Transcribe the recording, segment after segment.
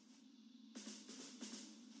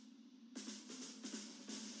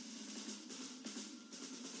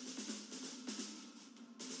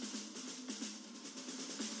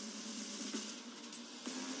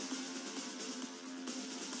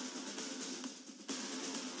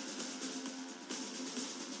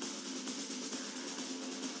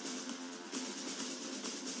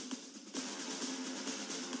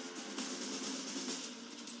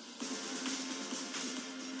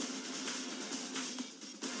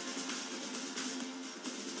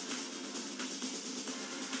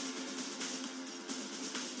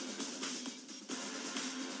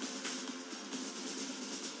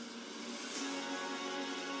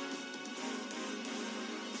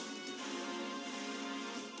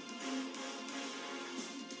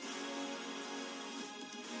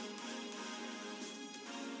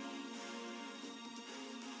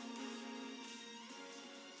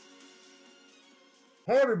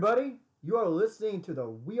Hey everybody, you are listening to the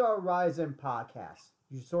We Are Ryzen podcast,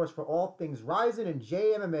 your source for all things Ryzen and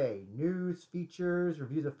JMMA, news, features,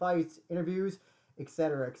 reviews of fights, interviews,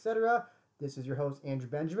 etc., etc. This is your host, Andrew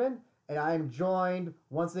Benjamin, and I am joined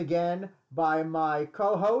once again by my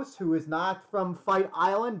co-host, who is not from Fight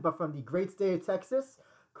Island, but from the great state of Texas,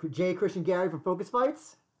 J. Christian Gary from Focus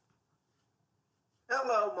Fights.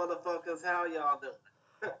 Hello, motherfuckers. How y'all doing?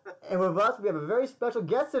 And with us, we have a very special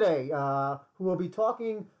guest today who will be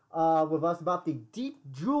talking with us about the Deep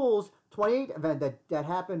Jewels 28 event that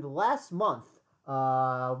happened last month.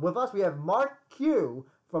 With us, we have Mark Q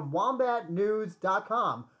from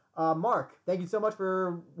WombatNews.com. Mark, thank you so much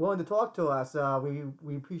for willing to talk to us.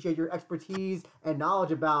 We appreciate your expertise and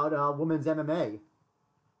knowledge about women's MMA.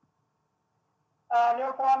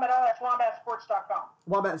 No problem at all. That's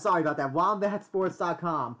WombatSports.com. Sorry about that.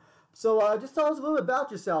 WombatSports.com. So just tell us a little bit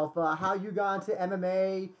about yourself, how you got into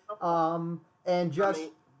MMA, and just...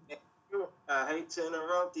 I hate to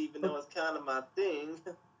interrupt, even though it's kind of my thing,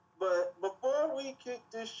 but before we kick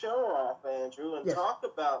this show off, Andrew, and talk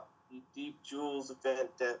about the Deep Jewels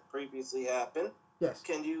event that previously happened,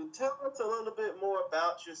 can you tell us a little bit more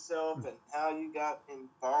about yourself and how you got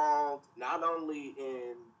involved, not only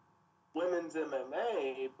in women's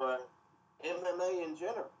MMA, but MMA in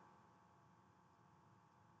general?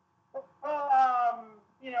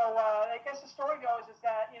 Well, I guess the story goes is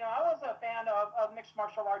that, I was a fan of mixed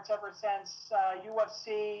martial arts ever since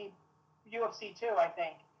UFC 2, I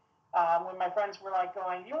think. When my friends were like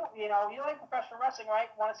going, you like professional wrestling, right?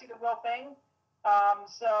 Want to see the real thing? I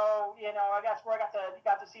guess where I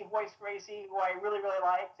got to see Royce Gracie, who I really, really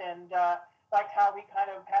liked, and liked how we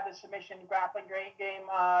kind of had the submission grappling game,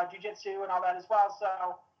 jiu-jitsu and all that as well. So,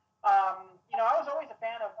 I was always a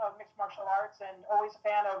fan of mixed martial arts and always a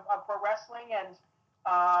fan of pro wrestling, and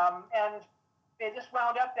it just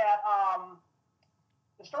wound up that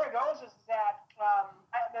the story goes is that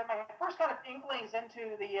my first kind of inklings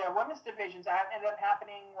into the women's divisions ended up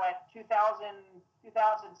happening 2000,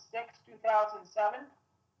 2006, 2007.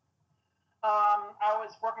 I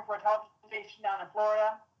was working for a television station down in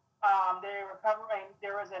Florida. There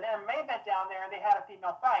was an MMA event down there, and they had a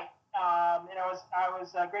female fight. And I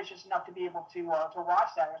was gracious enough to be able to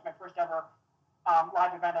watch that. It was my first ever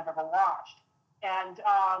live event I've ever watched, and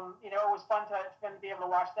it was fun to be able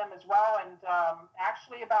to watch them as well. And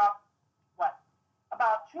actually, about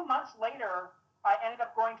 2 months later, I ended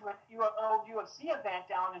up going to an old UFC event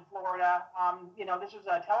down in Florida. This was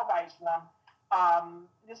a televised one.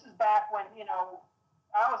 This is back when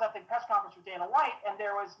I was at the press conference with Dana White, and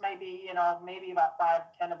there was maybe about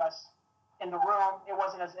 5-10 of us in the room. It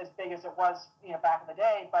wasn't as big as it was, back in the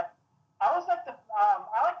day. But I was like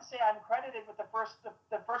I like to say I'm credited with the first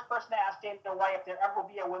person to ask Dana White if there ever will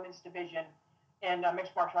be a women's division in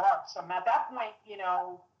mixed martial arts. So at that point, he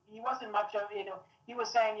wasn't much of, he was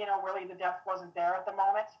saying, really the depth wasn't there at the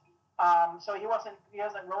moment. So he wasn't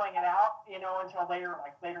ruling it out, until later, a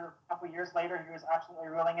couple of years later, he was absolutely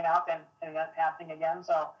ruling it out, and it ended up happening again.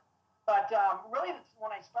 So, but really,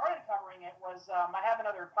 when I started covering it was, I have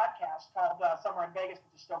another podcast called Summer in Vegas,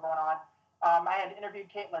 which is still going on. I had interviewed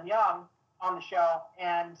Caitlin Young on the show,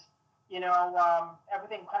 and,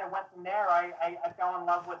 everything kind of went from there. I fell in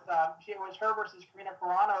love with, it was her versus Karina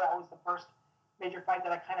Carano. That was the first major fight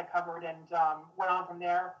that I kind of covered, and went on from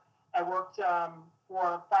there. I worked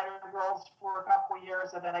for Fighter Girls for a couple of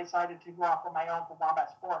years, and then I decided to go off on my own for Wombat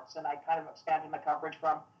Sports, and I kind of expanded my coverage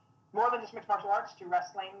from more than just mixed martial arts to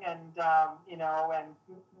wrestling and and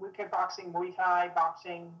kickboxing, Muay Thai,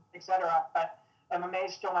 boxing, etc. But MMA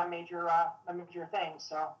is still my major thing,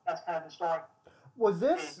 so that's kind of the story. Was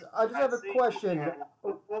this? I just have a question.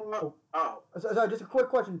 Sorry, just a quick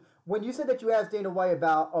question. When you said that you asked Dana White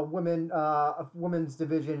about a women's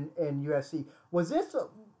division in UFC, was this?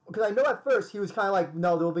 Because I know at first he was kind of like,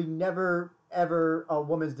 no, there will be never ever a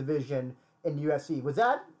women's division in UFC. Was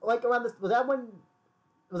that like around this? Was that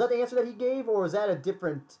the answer that he gave, or was that a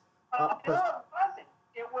different? No, it wasn't.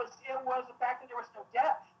 It was the fact that there was no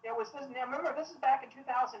depth. It was this. Now remember, this is back in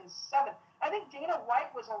 2007. I think Dana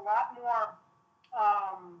White was a lot more.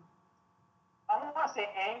 I don't want to say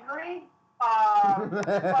angry, but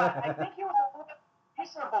I think he was a little bit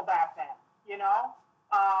reasonable back then. He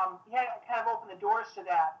had kind of opened the doors to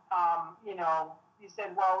that. He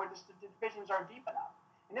said, well, the divisions aren't deep enough.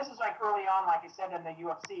 And this is like early on, like I said, in the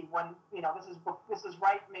UFC, when, this is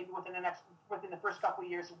right maybe within the first couple of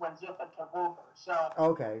years of when Zuffa took over. So,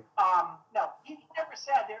 okay. No, he never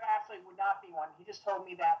said there actually would not be one. He just told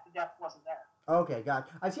me that the depth wasn't there. Okay, got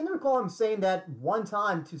it. I seem to recall him saying that one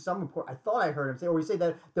time to some report. I thought I heard him say, or he said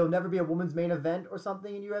that there'll never be a women's main event or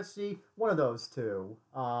something in UFC. One of those two.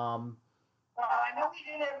 Well, Well, I know we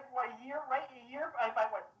did it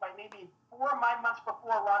by maybe 4 or 5 months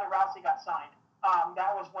before Ronda Rousey got signed.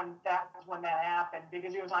 That was when that happened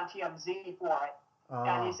because he was on TMZ for it,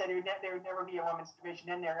 and he said there would never be a women's division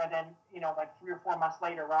in there. And then like 3 or 4 months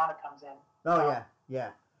later, Ronda comes in. Oh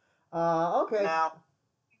yeah. Okay. Now,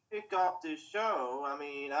 pick off this show. I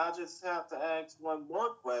mean, I just have to ask one more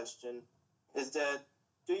question: is that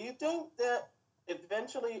do you think that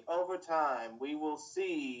eventually, over time, we will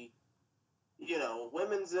see,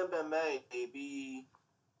 women's MMA be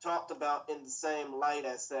talked about in the same light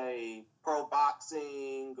as, say, pro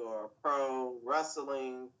boxing or pro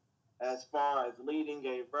wrestling, as far as leading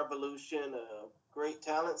a revolution of great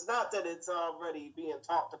talents? Not that it's already being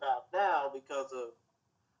talked about now because of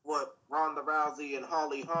what Ronda Rousey and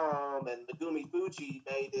Holly Holm and Megumi Fuji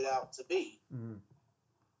made it out to be. Mm-hmm.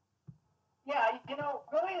 Yeah,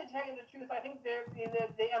 really to tell you the truth, I think the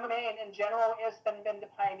MMA in general has been the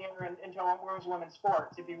pioneer into women's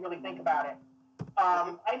sports, if you really think about it.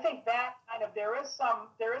 I think that there is some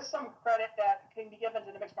credit that can be given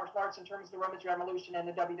to the mixed martial arts in terms of the women's revolution in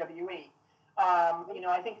the WWE.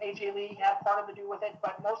 I think AJ Lee had part of it to do with it,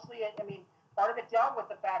 but mostly, part of it dealt with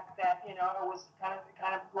the fact that it was kind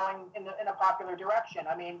of going in a popular direction.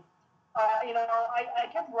 I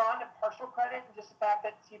give Ronda partial credit in just the fact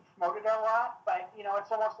that he promoted her a lot, but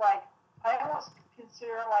it's almost like I almost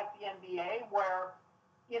consider it like the NBA, where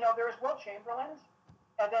there's Will Chamberlain,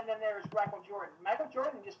 and then there's Michael Jordan. Michael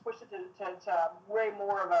Jordan just pushed it to way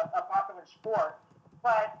more of a popular sport,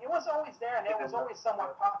 but it was always there, and it was always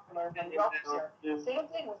somewhat popular than the others there.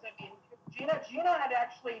 Same thing with Gina had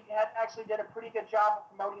actually did a pretty good job of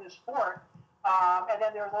promoting the sport. And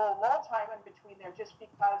then there was a little lull time in between there just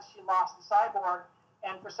because she lost to Cyborg,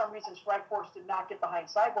 and for some reason Strikeforce did not get behind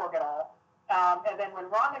Cyborg at all. And then when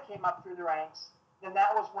Ronda came up through the ranks, then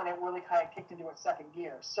that was when it really kind of kicked into its second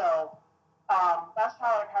gear. So that's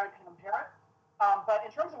how I can compare it. But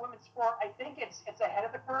in terms of women's sport, I think it's ahead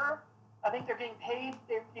of the curve. I think they're getting paid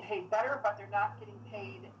better, but they're not getting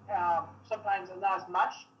paid sometimes not as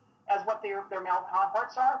much as what their male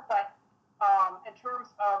counterparts are. But in terms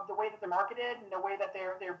of the way that they're marketed and the way that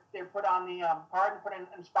they're put on the card and put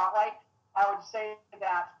in spotlight, I would say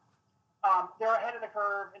that they're ahead of the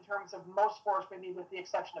curve in terms of most sports, maybe with the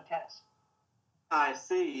exception of tennis. I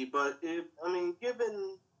see, but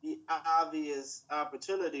given the obvious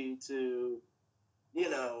opportunity to,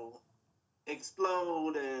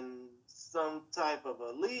 explode in some type of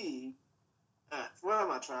a league, what am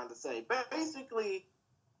I trying to say? Basically,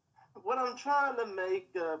 what I'm trying to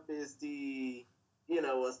make up is the,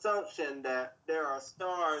 assumption that there are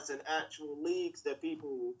stars in actual leagues that people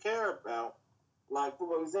will care about. Like,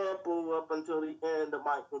 for example, up until the end of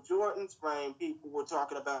Michael Jordan's reign, people were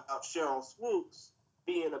talking about Sheryl Swoopes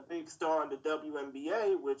being a big star in the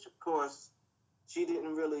WNBA, which, of course, she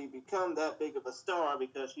didn't really become that big of a star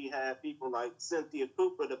because she had people like Cynthia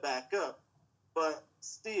Cooper to back up. But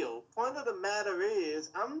still, point of the matter is,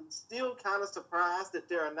 I'm still kind of surprised that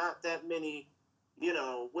there are not that many,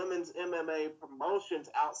 women's MMA promotions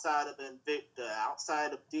outside of Invicta,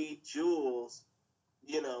 outside of Deep Jewels,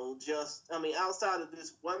 outside of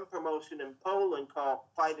this one promotion in Poland called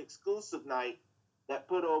Fight Exclusive Night that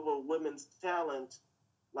put over women's talent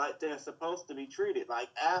like they're supposed to be treated, like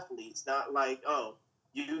athletes, not like, oh,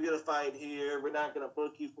 you get a fight here, we're not going to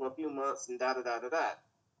book you for a few months and da-da-da-da-da.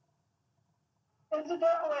 It's a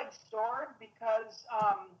double-edged sword because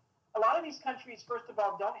a lot of these countries, first of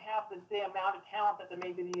all, don't have the amount of talent that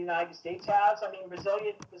maybe the United States has. Brazil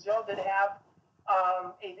did have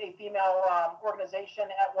a female organization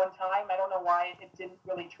at one time. I don't know why it didn't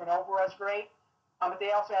really turn over as great. But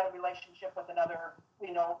they also had a relationship with another,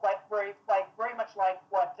 very much like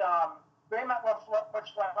what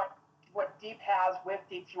Deep has with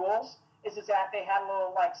Deep Jewels. Is that they had a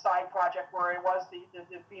little side project where it was the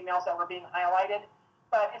females that were being highlighted.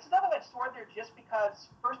 But it's a double-edged sword there just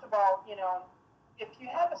because, first of all, if you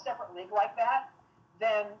have a separate league like that,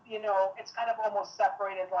 then, it's kind of almost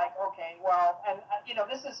separated okay, well, and,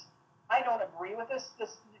 this is, I don't agree with this,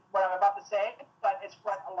 what I'm about to say, but it's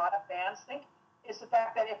what a lot of fans think, is the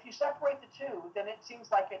fact that if you separate the two, then it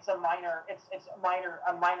seems like it's a minor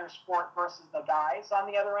sport versus the guys on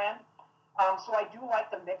the other end. So I do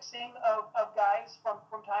like the mixing of guys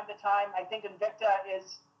from time to time. I think Invicta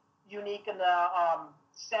is unique in the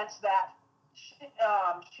sense that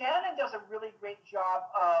Shannon does a really great job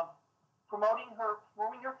of promoting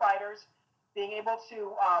her fighters, being able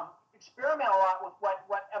to experiment a lot with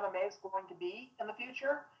what MMA is going to be in the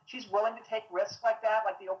future. She's willing to take risks like that,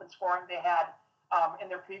 like the open scoring they had in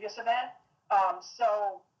their previous event.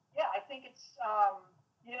 So yeah, I think it's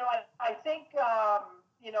I think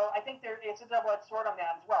I think it's a double-edged sword on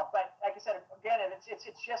that as well. But like I said, again,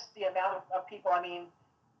 it's just the amount of people. I mean,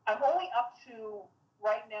 I'm only up to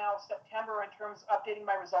right now September in terms of updating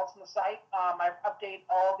my results on the site. I update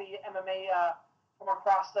all the MMA from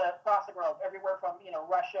across the globe, everywhere from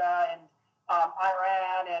Russia and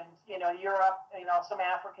Iran and Europe, some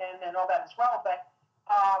African and all that as well. But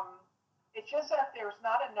it's just that there's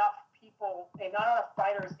not enough people and not enough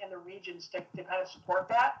fighters in the regions to kind of support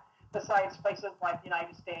that, besides places like the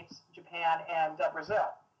United States, Japan, and Brazil.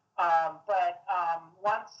 But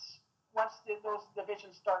once those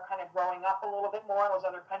divisions start kind of growing up a little bit more in those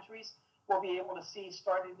other countries, we'll be able to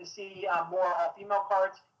starting to see more all-female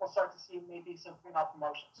cards. We'll start to see maybe some female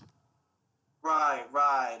promotions. Right.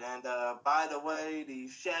 And by the way, the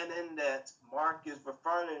Shannon that Mark is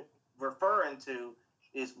referring to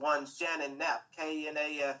is one Shannon Knapp,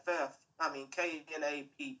 Knapp,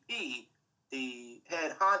 the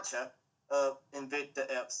head honcho of Invicta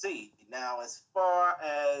FC. Now, as far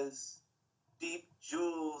as Deep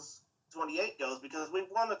Jewels 28 goes, because we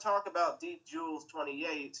want to talk about Deep Jewels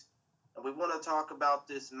 28, and we want to talk about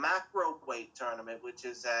this macro weight tournament, which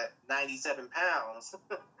is at 97 pounds.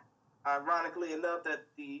 Ironically enough, that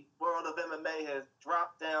the world of MMA has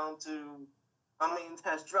dropped down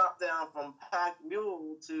from pack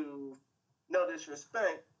mule to, no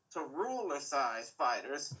disrespect, to ruler-sized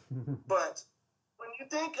fighters. But when you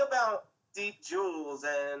think about Deep Jewels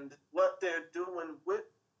and what they're doing with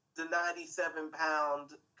the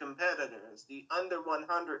 97-pound competitors, the under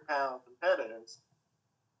 100-pound competitors,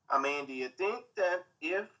 I mean, do you think that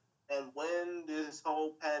if and when this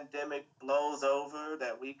whole pandemic blows over,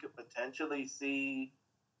 that we could potentially see,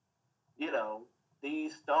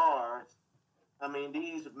 these stars,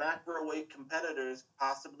 these macro weight competitors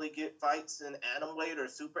possibly get fights in atom weight or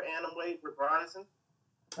super atom weight with Rizin?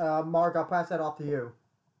 Mark, I'll pass that off to you.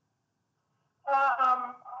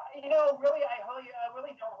 Really, I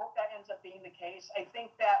really don't hope that ends up being the case. I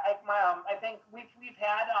think that I think we've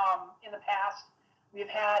had in the past. We've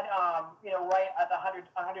had, right at the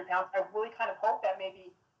 100 pounds. I really kind of hope that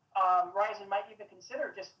maybe Rizin might even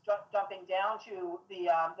consider just dumping down to the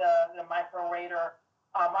micro weight, or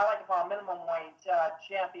I like to call them minimum weight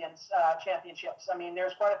championships. I mean,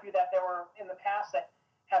 there's quite a few that there were in the past that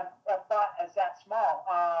have fought as that small.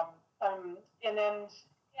 And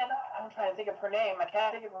I'm trying to think of her name. I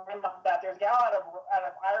can't think of her name off that. There's a gal out of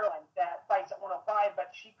Ireland that fights at 105, but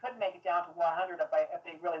she could make it down to 100 if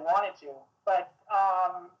they really wanted to. But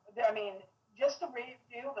just to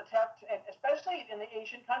review the tough, especially in the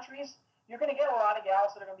Asian countries, you're going to get a lot of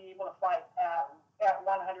gals that are going to be able to fight at 100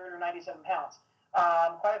 or 97 pounds.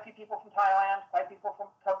 Quite a few people from Thailand, quite a few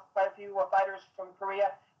fighters from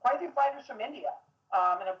Korea, quite a few fighters from India.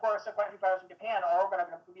 And of course, quite a few fighters from Japan are all going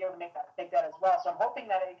to be able to take that as well. So I'm hoping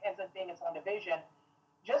that it ends up being its own division.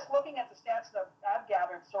 Just looking at the stats that I've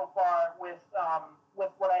gathered so far with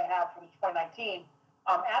what I have for the 2019,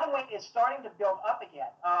 atomweight is starting to build up again.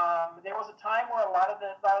 There was a time where a lot of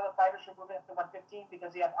the fighters were moving up to 115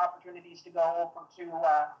 because they had opportunities to go over to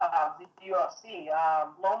the UFC.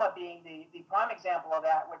 Loma being the prime example of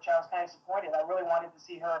that, which I was kind of disappointed. I really wanted to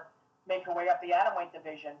see her make her way up the atomweight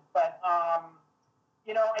division, but I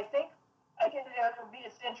think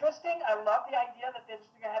it's interesting. I love the idea that they're just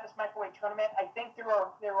going to have this microweight tournament. I think there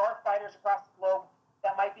are fighters across the globe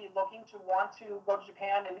that might be looking to want to go to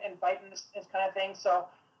Japan and fight in this kind of thing. So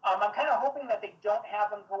I'm kind of hoping that they don't have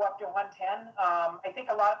them go up to 110. I think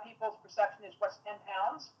a lot of people's perception is what's 10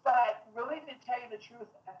 pounds. But really, to tell you the truth,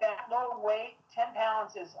 at that low weight, 10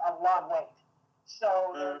 pounds is a lot of weight.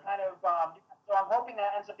 So they're kind of so I'm hoping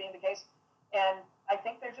that ends up being the case. And I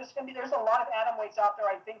think there's a lot of atom weights out there,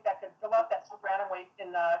 I think, that could fill up that super atom weight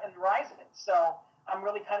in Rizin. So I'm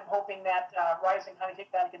really kind of hoping that Rizin kind of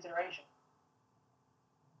take that into consideration.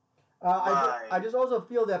 I just also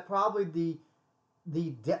feel that probably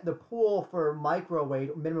the pool for micro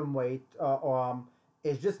weight, minimum weight,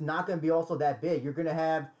 is just not going to be also that big. You're going to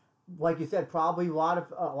have, like you said, probably a lot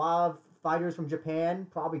of fighters from Japan,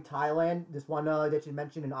 probably Thailand, this one that you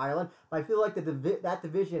mentioned in Ireland. But I feel like that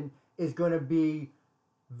division is going to be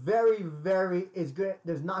very, very good.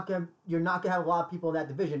 You're not going to have a lot of people in that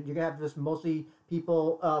division. You're going to have just mostly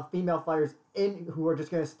people, female fighters who are just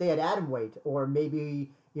going to stay at atom weight, or maybe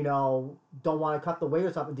don't want to cut the weight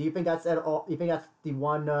or something. Do you think that's at all? You think that's the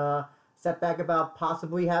one setback about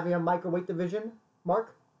possibly having a microweight division,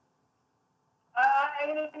 Mark?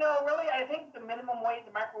 Really, I think the minimum weight,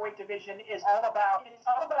 the microweight division is all about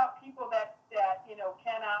people that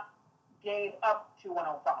cannot gain up to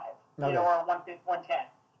 105, okay, or 110.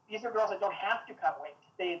 These are girls that don't have to cut weight.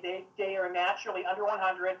 They are naturally under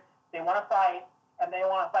 100. They want to fight. and they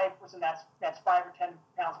want to fight a person that's 5 or 10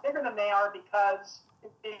 pounds bigger than they are because,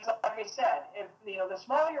 like I said, if the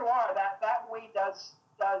smaller you are, that weight does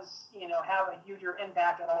have a huger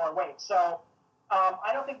impact at a lower weight. So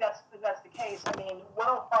I don't think that's the case. I mean,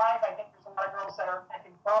 105, I think there's a lot of girls that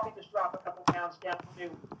can probably just drop a couple pounds down to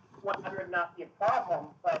 100 and not be a problem.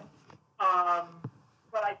 But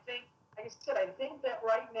I think, like I said, I think that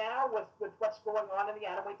right now with what's going on in the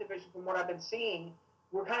atomweight division, from what I've been seeing,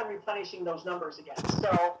 we're kind of replenishing those numbers again.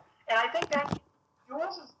 So, and I think that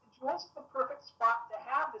Jules is the perfect spot to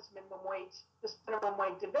have this minimum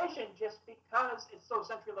weight division, just because it's so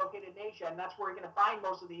centrally located in Asia, and that's where you're going to find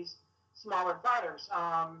most of these smaller fighters.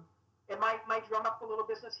 It might drum up a little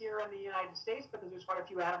business here in the United States because there's quite a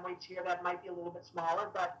few atomweights here that might be a little bit smaller,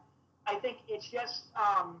 but I think it's just.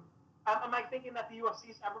 Am I thinking that the UFC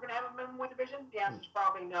is ever going to have a minimum weight division? The answer is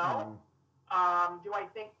probably no. Do I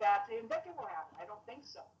think that the Invicta will happen? I don't think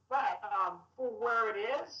so. But for where it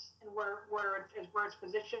is and where it's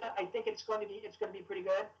positioned, I think it's going to be pretty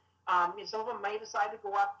good. Some of them may decide to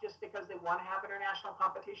go up just because they want to have international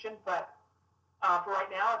competition, but for right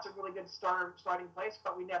now, it's a really good starting place.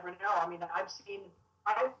 But we never know. I mean, I've seen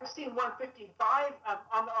 155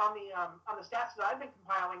 on the stats that I've been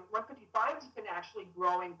compiling. 155 has been actually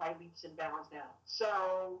growing by leaps and bounds now.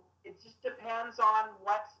 So it just depends on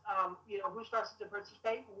what who starts to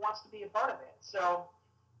participate, who wants to be a part of it. So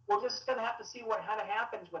we're just going to have to see what kind of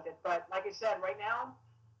happens with it. But like I said, right now,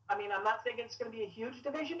 I mean, I'm not thinking it's going to be a huge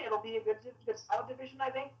division. It'll be a good solid division, I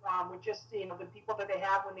think, with just the people that they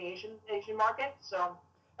have in the Asian market. So.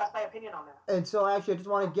 That's my opinion on that. And so, actually, I just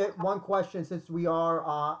want to get one question since we are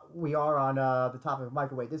on the topic of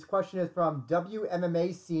microweight. This question is from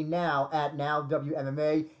WMMAC Now at Now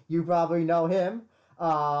WMMA. You probably know him.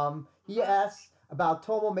 He asks about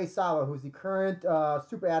Tomo Maesawa, who's the current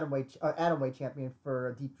super atomweight champion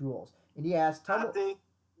for Deep Jewels, and he asks Tomo. I think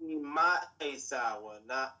Maesawa,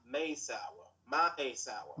 not Maesawa.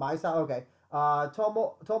 Maesawa. Maesawa, okay.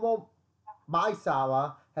 Tomo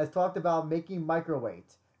Maesawa has talked about making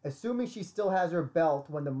microweight. Assuming she still has her belt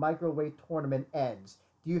when the microweight tournament ends,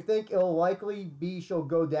 do you think it'll likely be she'll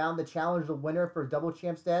go down to challenge the winner for double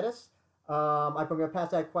champ status? I'm going to pass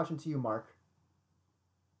that question to you, Mark.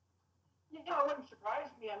 It wouldn't surprise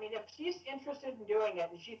me. I mean, if she's interested in doing it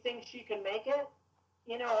and she thinks she can make it,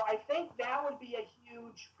 I think that would be a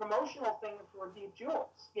huge promotional thing for Deep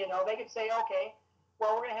Jewels. They could say, okay,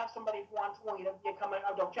 well, we're going to have somebody who wants to become a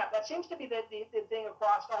double champ. That seems to be the thing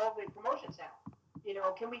across all of the promotions now.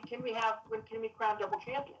 Can we crown double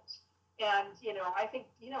champions? And I think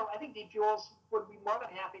Deep Jewels would be more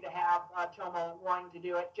than happy to have Tomo wanting to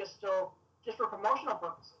do it just for promotional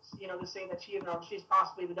purposes. To say that she's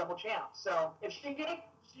possibly the double champ. So if she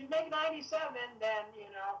make 97, then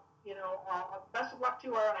best of luck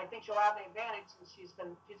to her, and I think she'll have an advantage since she's a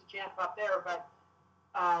champ up there. But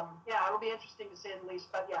it'll be interesting to say the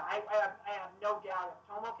least. But yeah, I have no doubt if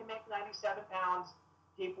Tomo can make 97 pounds.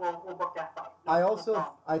 We'll book that fight.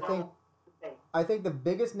 I think the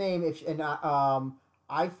biggest name,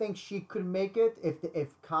 I think she could make it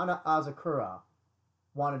if Kana Asakura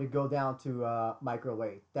wanted to go down to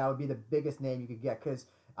microweight. That would be the biggest name you could get, because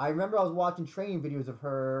I remember I was watching training videos of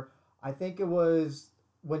her. I think it was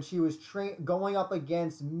when she was going up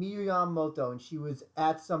against Miyu Yamamoto, and she was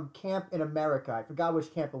at some camp in America. I forgot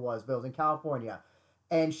which camp it was, but it was in California.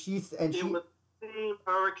 And she was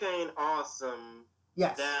Hurricane Awesome.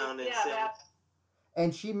 Yes. Down in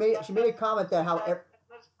and she made a comment that how I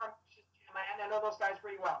know those guys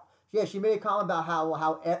pretty well. Yeah, she made a comment about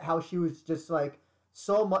how she was just like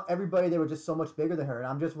so much. Everybody they were just so much bigger than her, and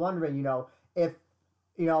I'm just wondering, if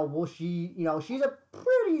will she, she's a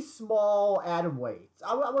pretty small atomweight.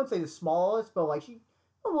 I wouldn't say the smallest, but like she's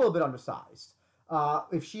a little bit undersized.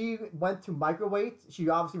 If she went to microweight, she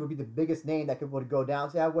obviously would be the biggest name that would go down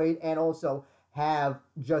to that weight, and also have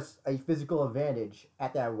just a physical advantage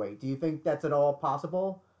at that weight. Do you think that's at all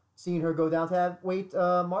possible, seeing her go down to that weight,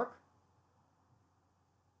 Mark?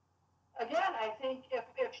 Again, I think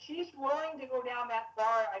if she's willing to go down that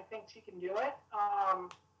far, I think she can do it. I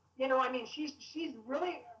mean, she's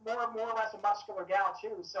really more or less a muscular gal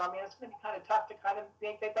too. So I mean, it's going to be kind of tough to kind of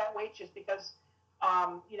make that weight just because,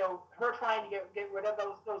 her trying to get rid of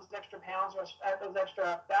those extra pounds or those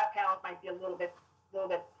extra fat pounds might be a little bit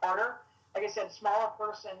harder. Like I said, smaller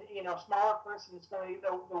person is going to be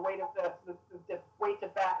the weight of the weight to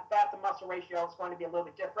fat to muscle ratio is going to be a little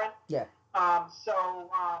bit different. Yeah. I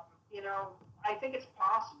think it's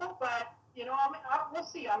possible, but we'll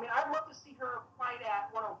see. I mean, I'd love to see her fight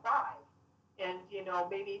at 105, and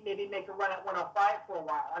maybe make a run at 105 for a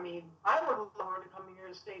while. I mean, I would love her to come here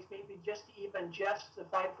to the States, maybe just to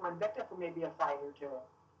fight for Invicta for maybe a fight or two,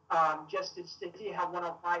 just to see how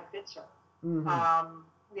 105 fits her. Mm-hmm.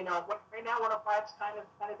 Right now 105 is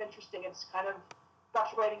kind of interesting. It's kind of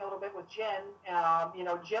fluctuating a little bit with Jen.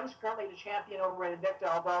 Jim's currently the champion over in Invicta,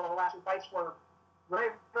 although the last two fights were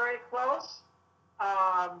very, very close.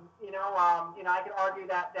 I could argue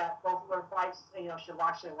that both of their fights, should have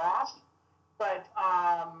actually lost. But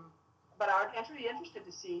I would actually be interested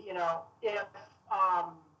to see,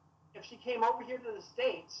 if she came over here to the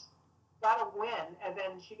States, got a win, and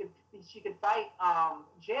then she could fight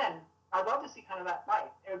Jen. I'd love to see kind of that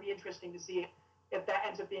fight. It would be interesting to see if that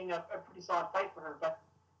ends up being a pretty solid fight for her. But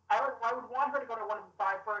I would want her to go to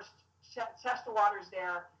 105 first, test the waters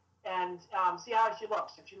there, and see how she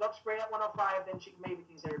looks. If she looks great at 105, then she maybe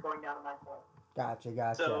consider going down to 94. Gotcha.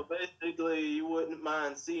 So basically, you wouldn't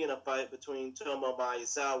mind seeing a fight between Tomo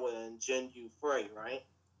Miyazawa and Jin Yu Frey, right?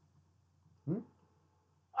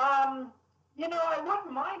 I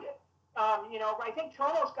wouldn't mind it. I think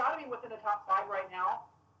Tomo's got to be within the top 5 right now.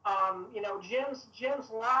 Jim's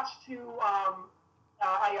lost to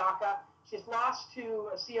Ayaka. She's lost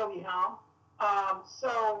to Sioe Ham.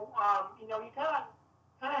 You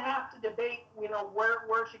kind of have to debate,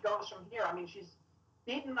 where she goes from here. I mean, she's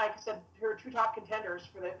beaten, like I said, her 2 top contenders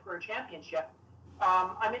for a championship.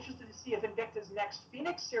 I'm interested to see if Invicta's next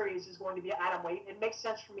Phoenix series is going to be atomweight. It makes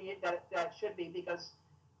sense for me that it should be, because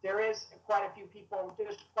there's quite a few people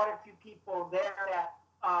there that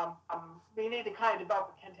we need to kind of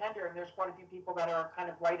develop a contender, and there's quite a few people that are kind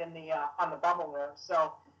of right in the on the bubble there.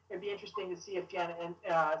 So it'd be interesting to see if Shannon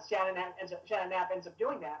Knapp ends up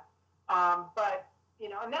doing that. But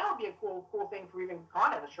and that would be a cool thing for even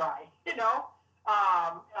Kana to try.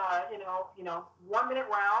 1 minute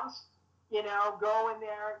rounds. Go in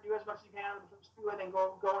there, do as much as you can in the first 2, and then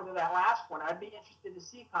go into that last one. I'd be interested to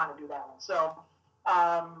see Kana do that one. So,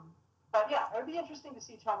 but yeah, it would be interesting to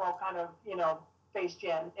see Tomo kind of face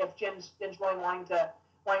Jen if Jen's really wanting to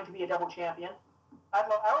be a double champion. I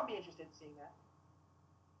would be interested in seeing that.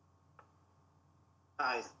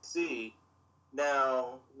 I see.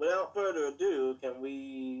 Now, without further ado, can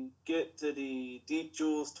we get to the Deep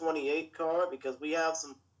Jewels 28 card? Because we have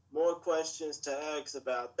some more questions to ask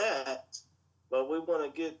about that, but we want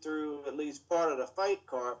to get through at least part of the fight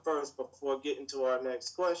card first before getting to our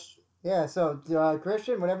next question. Yeah, so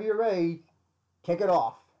Christian, whenever you're ready, kick it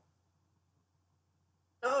off.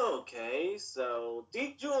 Okay, so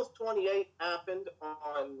Deep Jewels 28 happened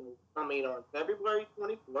on February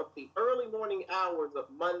 24th, the early morning hours of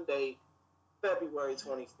Monday, February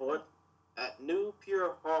 24th, at New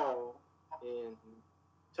Pure Hall in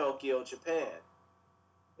Tokyo, Japan.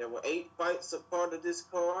 There were 8 fights a part of this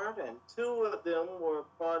card, and 2 of them were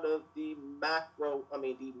part of the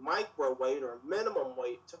microweight or minimum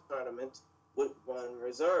weight tournament with 1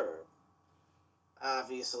 reserve,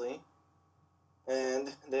 obviously.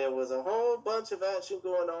 And there was a whole bunch of action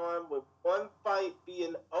going on, with 1 fight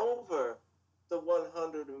being over the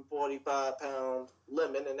 145-pound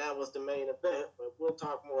limit, and that was the main event, but we'll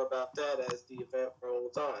talk more about that as the event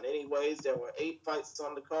rolls on. Anyways, there were 8 fights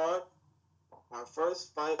on the card. Our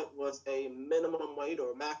first fight was a minimum weight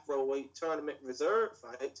or macro weight tournament reserve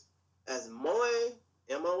fight, as Moe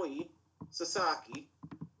Sasaki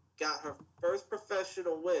got her first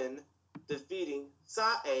professional win, defeating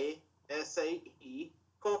Sae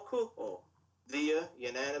Kokuho via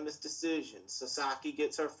unanimous decision. Sasaki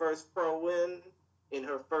gets her first pro win in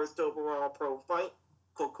her first overall pro fight.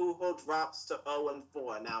 Kokuho drops to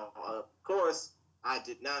 0-4. Now, of course, I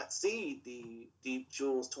did not see the Deep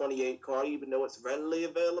Jewels 28 card, even though it's readily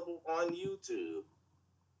available on YouTube.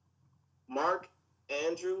 Mark,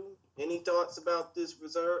 Andrew, any thoughts about this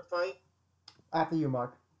reserve fight? After you,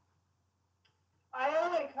 Mark. I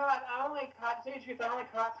only caught 3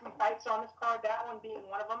 fights on this card, that one being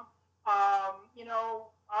one of them.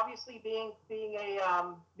 Obviously being a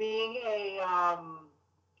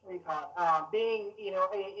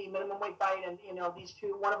minimum weight fight, and these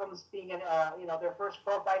 2, one of them is being their first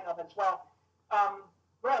pro fight of it as well.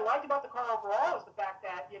 What I liked about the card overall is the fact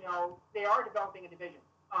that they are developing a division.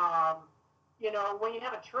 When you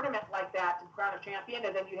have a tournament like that to crown a champion,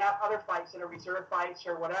 and then you have other fights that are reserve fights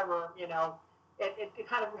or whatever, it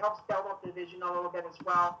kind of helps build up the division a little bit as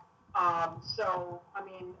well. In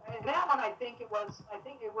that one, I think it was a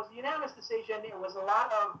unanimous decision. It was a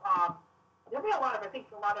lot of a lot of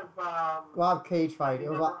cage fighting.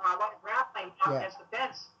 A lot of grappling against the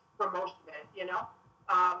fence for most of it. It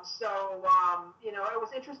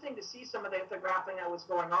was interesting to see some of the grappling that was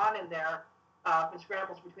going on in there, the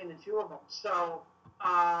scrambles between the 2 of them. So,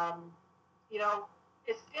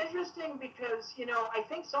 It's interesting because, I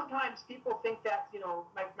think sometimes people think that,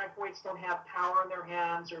 microweights don't have power in their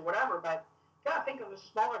hands or whatever, but you gotta think of the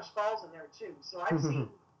smaller skulls in there too. So I've seen,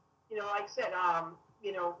 like I said,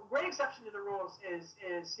 great exception to the rules is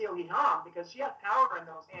Seo Hee Ham because she has power in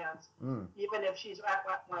those hands, even if she's at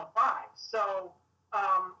 105. So,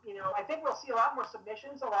 I think we'll see a lot more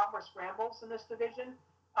submissions, a lot more scrambles in this division.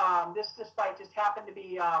 This fight just happened to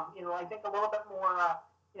be, I think a little bit more,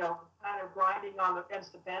 kind of grinding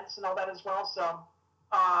against the fence and all that as well. So,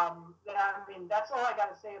 that's all I got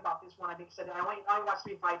to say about this one. I think I said I only watched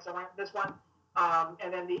 3 fights. I went this one,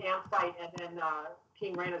 and then the Am fight, and then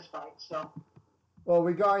King Reina's fight. So. Well,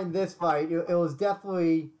 regarding this fight, it was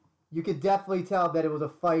definitely, you could definitely tell that it was a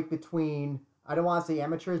fight between, I don't want to say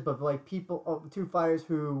amateurs, but like people, 2 fighters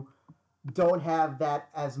who don't have that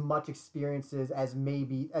as much experiences as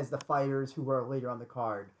the fighters who were later on the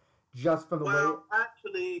card. Just from the way.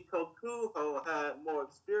 Actually, Kokuho had more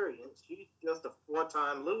experience. She's just a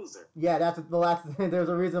 4-time loser. Yeah, that's the last. There's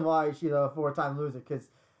a reason why she's a 4-time loser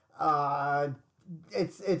because,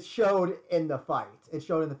 it showed in the fight. It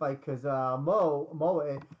showed in the fight because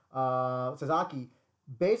Sasaki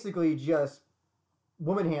basically just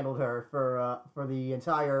woman handled her for the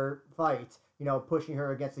entire fight. Pushing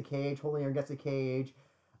her against the cage, holding her against the cage.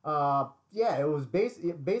 It was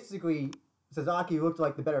basically. Sasaki looked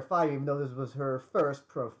like the better fighter, even though this was her first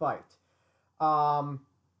pro fight.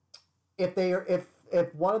 If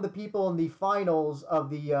one of the people in the finals of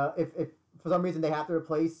the if for some reason they have to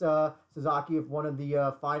replace Sasaki with one of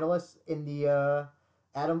the finalists in the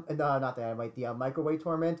the microweight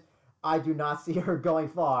tournament, I do not see her going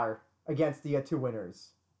far against the 2 winners,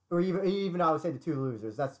 or even I would say the 2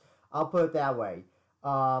 losers. I'll put it that way.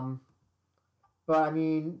 But I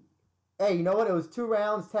mean, hey, you know what? It was 2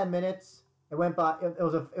 rounds, 10 minutes. It went by. It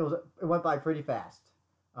went by pretty fast.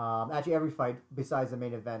 Actually, every fight besides the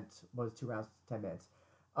main event was 2 rounds, 10 minutes.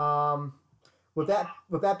 With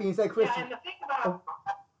that being said, Christian. Yeah, and the thing about.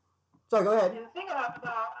 Sorry, go ahead. And the thing about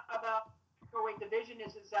microweight division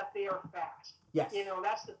is that they are fast. Yes.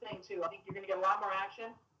 That's the thing too. I think you're going to get a lot more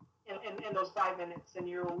action in those 5 minutes than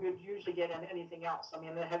you would usually get in anything else. I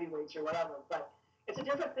mean, the heavyweights or whatever. But it's a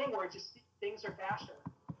different thing where things are faster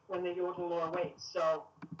when they go to lower weights. So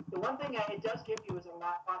the one thing it does give you is a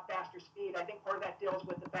lot faster speed. I think part of that deals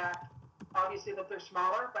with the fact, obviously, that they're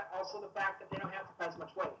smaller, but also the fact that they don't have to cut as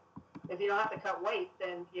much weight. If you don't have to cut weight,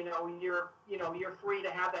 then you're free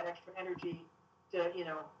to have that extra energy to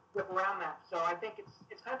whip around that. So I think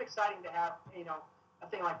it's kind of exciting to have a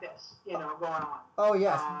thing like this going on. Oh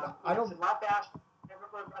yes, I don't. It's a lot faster, never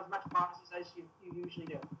as much boxes as you usually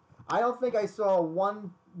do. I don't think I saw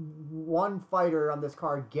one fighter on this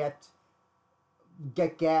card get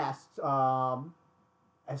gassed.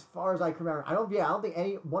 As far as I can remember, I don't think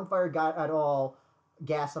any one fighter got at all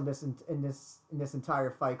gassed on this in this entire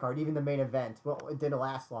fight card. Even the main event. Well, it didn't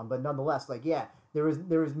last long, but nonetheless, there was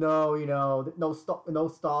no no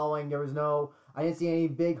stalling. There was no. I didn't see any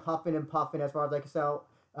big huffing and puffing as far as I can tell.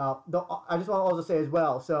 I just want to also say as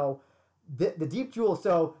well. So the Deep Jewel.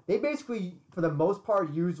 So they basically, for the most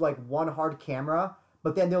part, use like one hard camera.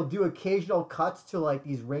 But then they'll do occasional cuts to like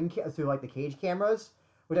these the cage cameras,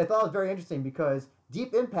 which I thought was very interesting because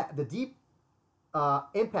the Deep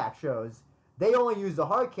Impact shows, they only use the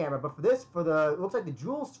hard camera, but it looks like the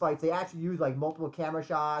Jules fights, they actually use like multiple camera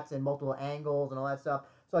shots and multiple angles and all that stuff.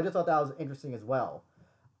 So I just thought that was interesting as well.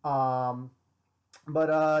 So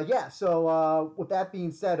with that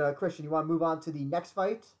being said, Christian, you want to move on to the next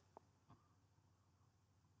fight?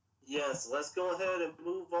 Yes, let's go ahead and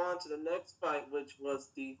move on to the next fight, which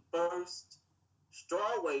was the first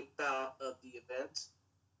strawweight bout of the event.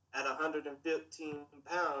 At 115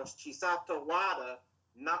 pounds, Chisato Wada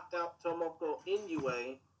knocked out Tomoko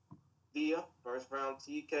Inoue via first round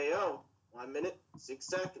TKO, 1 minute, 6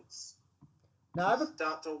 seconds. Now,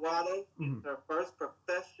 Chisato Wada gets her first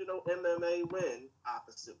professional MMA win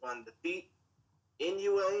opposite one defeat.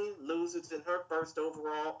 Inoue loses in her first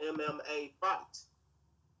overall MMA fight.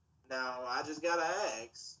 Now, I just gotta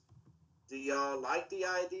ask, do y'all like the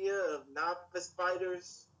idea of novice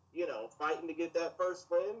fighters, fighting to get that first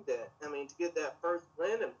win?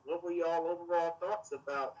 And what were y'all overall thoughts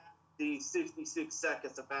about the 66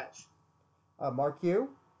 seconds of action? Mark Q,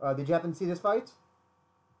 did you happen to see this fight?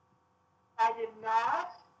 I did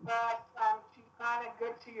not, but to kind of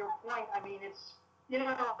go to your point, I mean, it's,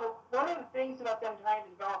 one of the things about them trying to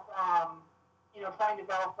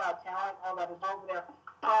develop, talent, all that is over there.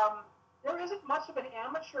 There isn't much of an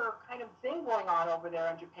amateur kind of thing going on over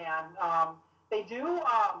there in Japan. They do,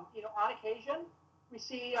 on occasion, we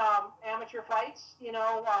see amateur fights,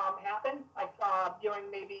 happen, like during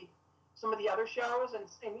maybe some of the other shows,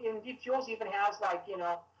 and Deep Jewels even has like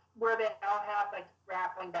where they now have like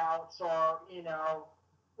grappling bouts or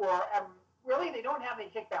or really they don't have any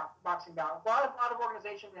kickboxing bouts. A lot of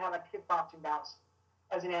organizations have like kickboxing bouts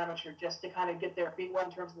as an amateur just to kind of get their feet wet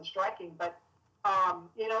in terms of the striking. But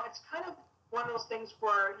it's kind of one of those things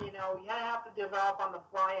where you have to develop on the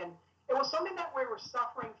fly, and it was something that we were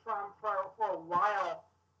suffering from for a while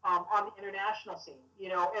on the international scene.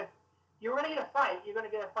 If you're going to get a fight, you're going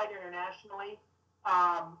to get a fight internationally.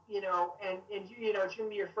 And it's going to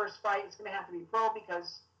be your first fight. It's going to have to be pro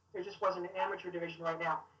because there just wasn't an amateur division right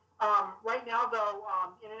now. Right now, though,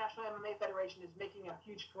 International MMA Federation is making a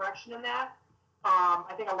huge correction in that.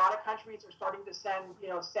 I think a lot of countries are starting to send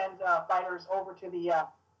fighters over to the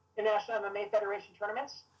International MMA Federation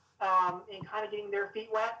tournaments and kind of getting their feet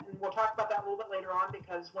wet. And we'll talk about that a little bit later on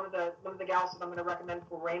because one of the gals that I'm going to recommend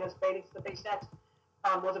for Reina's face next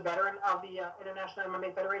was a veteran of the International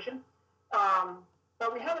MMA Federation.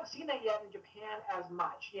 But we haven't seen that yet in Japan as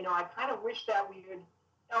much. I kind of wish that we would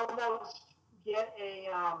almost get a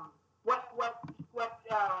what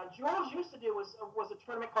Jules used to do was a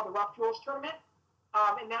tournament called the Rough Jules Tournament,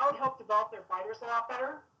 and now it helped develop their fighters a lot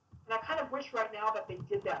better. And I kind of wish right now that they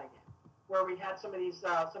did that again, where we had some of these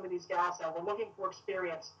gals that were looking for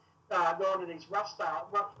experience going to these rough style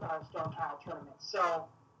tournaments. So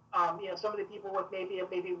some of the people with maybe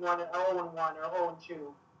 1-0-1 or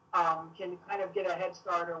 0-2 can kind of get a head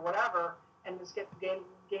start or whatever, and just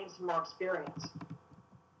gain some more experience.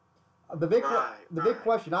 The big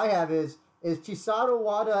question I have is Chisato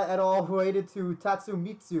Wada at all related to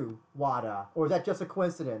Tatsumitsu Wada, or is that just a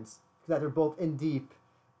coincidence that they're both in deep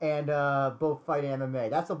and both fight MMA?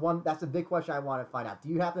 That's the big question I want to find out. Do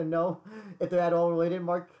you happen to know if they're at all related,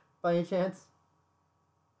 Mark, by any chance?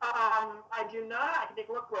 I do not. I can take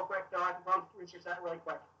a look real quick, though. I can probably research that really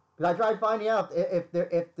quick. Because I tried finding out if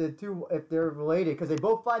they're related, because they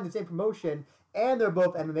both fight in the same promotion and they're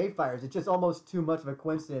both MMA fighters. It's just almost too much of a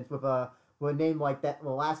coincidence with a name like that,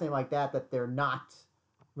 well, last name like that they're not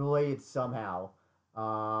related somehow.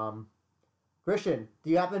 Christian, do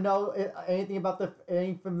you happen to know anything about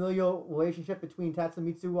any familial relationship between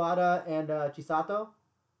Tatsumitsu Wada and Chisato?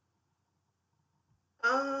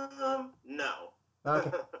 No.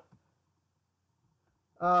 Okay.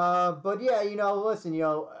 But yeah, listen,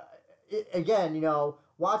 again,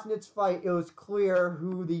 watching this fight, it was clear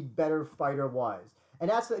who the better fighter was. And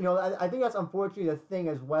that's, I think that's unfortunately the thing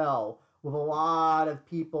as well with a lot of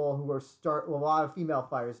people who are a lot of female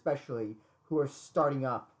fighters especially, who are starting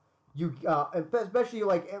up. Especially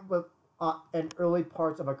like in early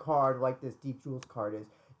parts of a card like this Deep Jewels card is,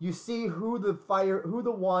 you see who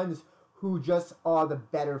the ones who just are the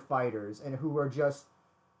better fighters and who are just,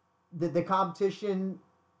 the competition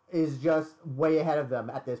is just way ahead of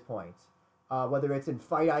them at this point. Whether it's in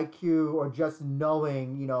fight IQ or just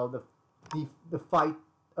knowing, the fight,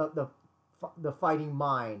 the fighting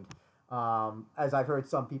mind, as I've heard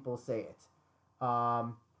some people say it.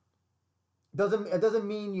 It doesn't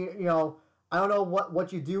mean I don't know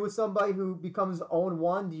what you do with somebody who becomes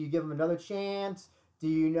 0-1. Do you give them another chance?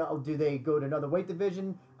 Do they go to another weight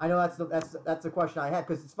division? I know that's the question I had,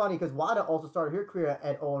 because it's funny because Wada also started her career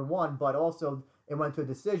at 0-1, but also it went to a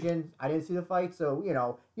decision. I didn't see the fight, so you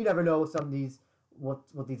never know with some of these what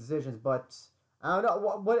these decisions. But I don't know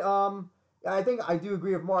what I think I do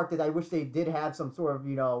agree with Mark that I wish they did have some sort of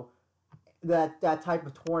that type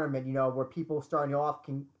of tournament where people starting off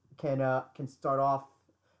can start off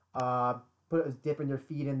dipping their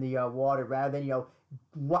feet in the water rather than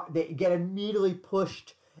they get immediately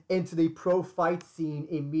pushed into the pro fight scene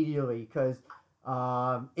immediately, because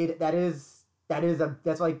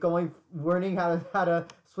that's like learning how to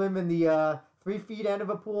swim in the 3 feet end of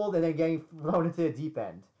a pool and then getting thrown into the deep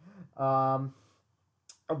end. But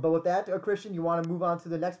with that, Christian, you want to move on to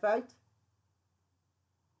the next fight?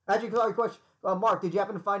 Actually, sorry, question. Mark, did you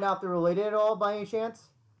happen to find out if they're related at all by any chance?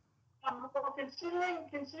 Well,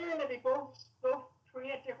 considering that they both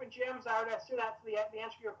create different gyms, I would assume that the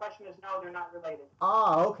answer to your question is no, they're not related.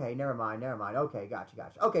 Oh, okay, never mind. Okay, gotcha.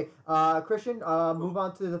 Okay, Christian, move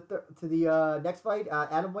on to the next fight,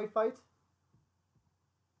 atomweight fight.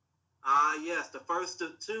 Yes, the first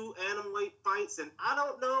of 2 atomweight fights, and I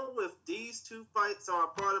don't know if these 2 fights are a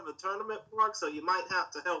part of a tournament, Mark, so you might have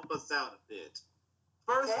to help us out a bit.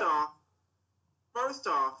 First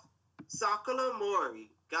off, Sakura Mori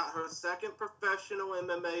got her second professional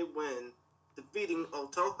MMA win, defeating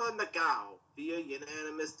Otoha Nagao via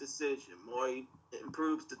unanimous decision. Mori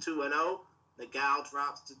improves to 2-0. Nagao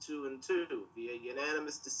drops to 2-2 via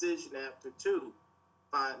unanimous decision after 2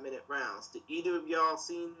 5-minute rounds. Did either of y'all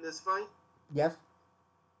seen this fight? Yes.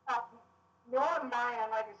 on my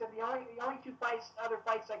end, like I said, the only two other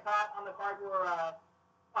fights I caught on the card were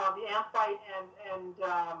the Amp fight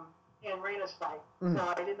and Reina's fight. Mm-hmm.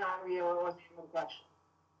 So I did not really wasn't able to catch.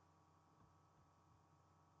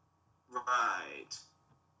 Right.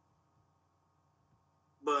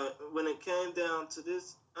 But when it came down to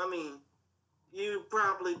this, I mean, you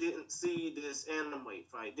probably didn't see this Atomweight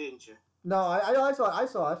fight, didn't you? No, I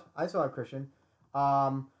saw it, Christian.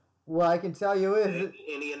 What I can tell you is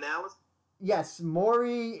any analysis? Yes,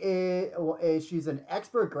 Mori she's an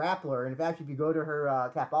expert grappler. In fact, if you go to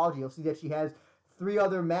her Tapology, you'll see that she has 3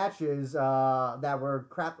 other matches that were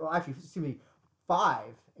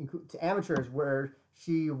five to amateurs where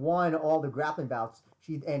she won all the grappling bouts.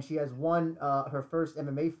 She has won her first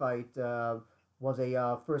MMA fight was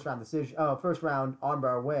a first round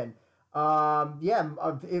armbar win.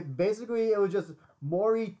 Basically it was just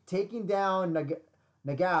Mori taking down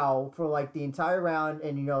Nagao for like the entire round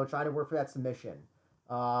and trying to work for that submission.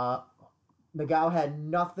 Nagao had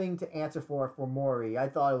nothing to answer for Mori. I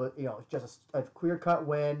thought it was just a clear cut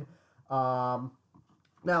win. Now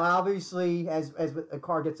obviously as the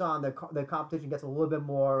card gets on, the competition gets a little bit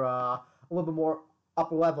more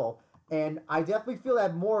upper level, and I definitely feel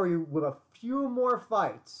that Mori with a few more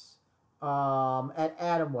fights at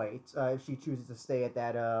atomweight, if she chooses to stay at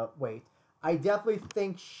that weight, I definitely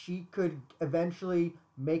think she could eventually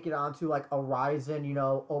make it onto like a Rizin,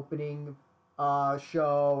 opening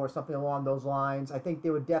show or something along those lines. I think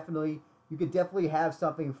you could definitely have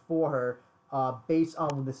something for her based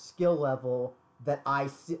on the skill level that I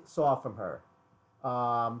saw from her.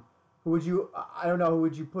 Who would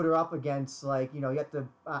you put her up against? Like, you have to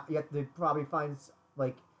probably find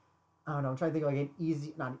like, I don't know, I'm trying to think of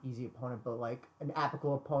like not an easy opponent, but like an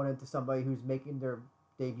apical opponent to somebody who's making their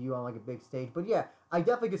debut on like a big stage. But yeah, I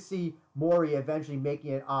definitely could see Mori eventually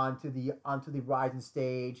making it onto the Rizin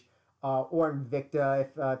stage, or Invicta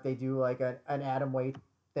if they do like an atomweight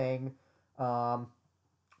thing.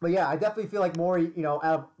 But yeah, I definitely feel like Mori, out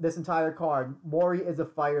of this entire card, Mori is a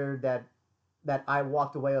fighter that I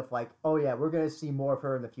walked away with like, oh yeah, we're gonna see more of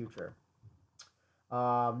her in the future.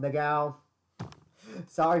 Nagao,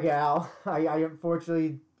 sorry gal, I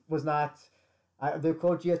unfortunately was not. The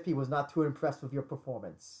quote GSP was not too impressed with your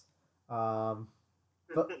performance. But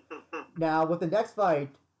now with the next fight,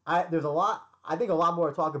 there's I think a lot more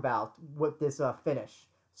to talk about with this finish.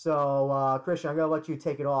 So Christian, I'm gonna let you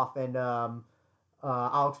take it off, and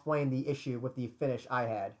I'll explain the issue with the finish I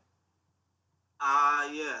had.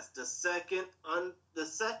 Yes, the second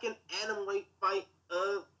atomweight fight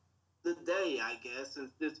of the day, I guess,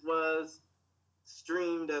 since this was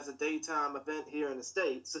streamed as a daytime event here in the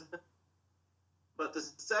States. But the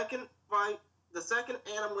second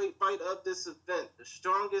atomweight fight of this event, the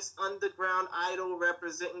strongest underground idol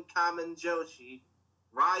representing Kamen Joshi,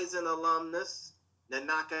 Rizin alumnus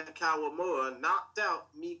Nanaka Kawamura knocked out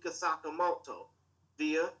Mika Sakamoto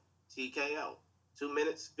via TKO. 2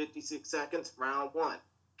 minutes, 56 seconds, round 1.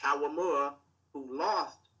 Kawamura, who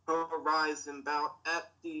lost her Rizin bout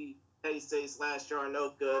at the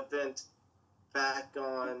Heisei/Yaranoka event back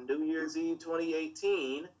on New Year's Eve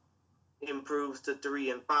 2018, improves to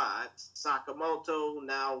 3-5. Sakamoto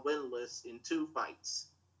now winless in 2 fights.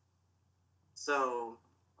 So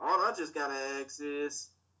all I just gotta ask is,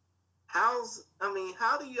 how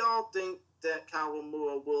do y'all think that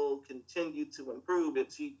Kawamura will continue to improve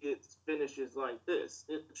if she gets finishes like this?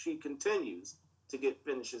 If she continues to get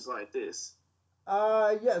finishes like this?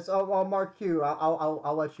 Yes. I'll mark you.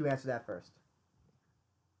 I'll let you answer that first.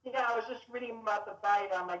 Yeah, I was just reading about the fight.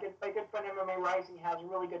 My good friend MMA Rising has a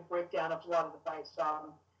really good breakdown of a lot of the fights. So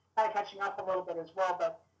I'm kind of catching up a little bit as well.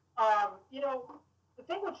 But the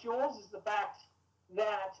thing with Jules is the fact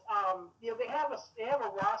that they have a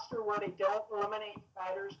roster where they don't eliminate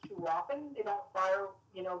fighters too often. They don't fire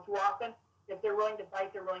too often. If they're willing to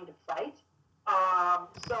fight, they're willing to fight.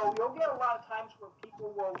 So you'll get a lot of times where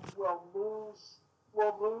people will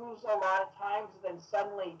lose a lot of times and then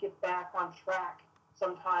suddenly get back on track.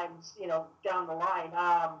 Sometimes down the line.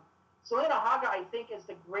 Selena Haga, I think, is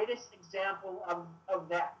the greatest example of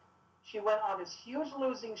that. She went on this huge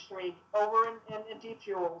losing streak over in Deep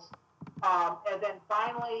Jewels. And then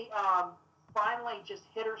finally just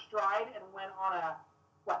hit her stride and went on a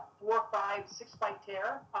 4, 5, 6 fight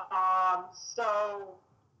tear.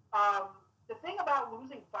 The thing about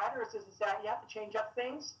losing fighters is that you have to change up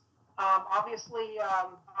things. Obviously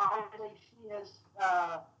she has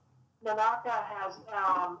Nanaka has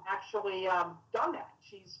actually done that.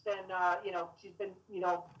 She's been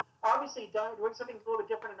obviously doing something a little bit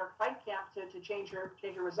different in her fight camp to change her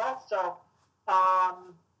results. So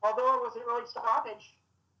although it was an early stoppage,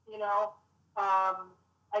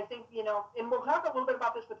 I think, and we'll talk a little bit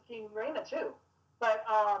about this with King Reina too. But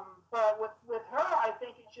with her, I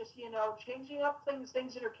think it's just changing up things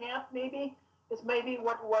in her camp maybe is maybe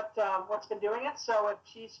what's been doing it. So if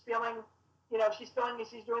she's feeling she's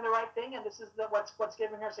doing the right thing, and this is what's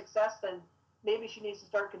giving her success, then maybe she needs to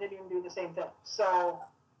start continuing to do the same thing. So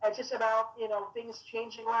it's just about things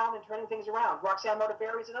changing around and turning things around. Roxanne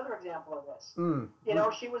Modafferi is another example of this.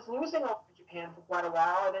 She was losing over in Japan for quite a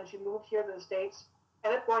while, and then she moved here to the States,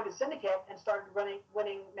 ended up going to Syndicate, and started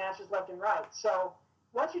winning matches left and right. So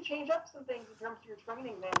once you change up some things in terms of your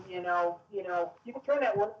training, then you can turn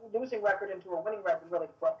that losing record into a winning record really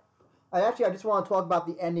quick. I just want to talk about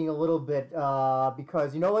the ending a little bit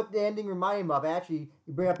because you know what the ending reminded me of. Actually,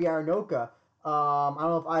 you bring up Yaronaka. I don't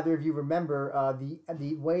know if either of you remember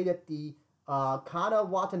the way that the Kana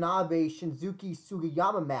Watanabe Shinzuki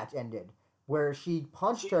Sugiyama match ended, where she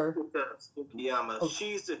punched her.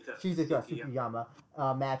 Shizuka Sugiyama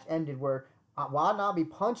match ended where Watanabe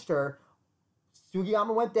punched her.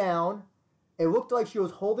 Sugiyama went down. It looked like she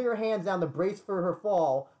was holding her hands down to brace for her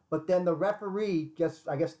fall, but then the referee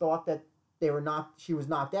I guess thought that she was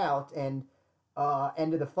knocked out and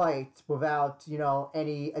ended the fight without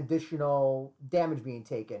any additional damage being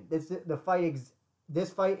taken. This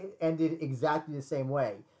fight ended exactly the same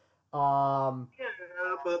way. But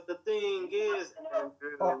the thing is,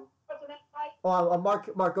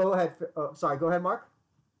 Mark, go ahead. Sorry, go ahead, Mark.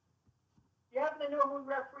 You happen to know who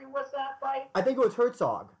referee was that fight? I think it was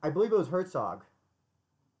Herzog. I believe it was Herzog.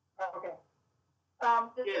 Oh, okay.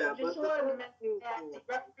 Just wanted to mention that the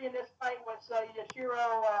referee in this fight was Yashiro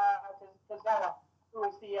Tozawa, who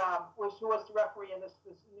was the referee in this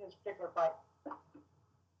particular fight.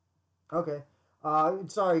 Okay.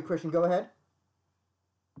 Sorry, Christian. Go ahead.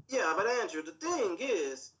 Yeah, but Andrew, the thing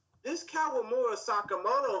is, this Kawamura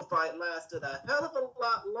Sakamoto fight lasted a hell of a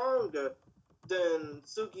lot longer than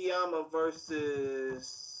Sugiyama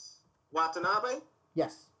versus Watanabe.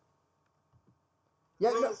 Yes.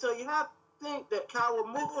 Yeah. So you have to think that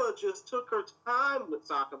Kawamura just took her time with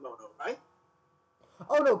Sakamoto, right?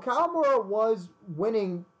 Oh no, Kawamura was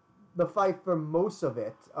winning the fight for most of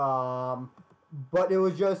it. But it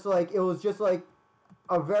was just like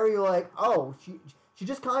a very she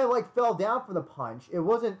just kind of fell down from the punch. It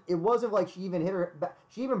wasn't like she even hit her.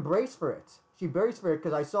 She even braced for it. She braced for it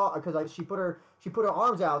because she put her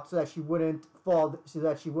arms out so that she wouldn't fall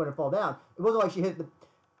down. It wasn't like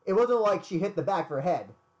she hit the back of her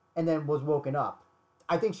head and then was woken up.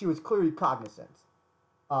 I think she was clearly cognizant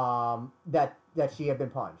that she had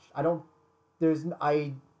been punched. I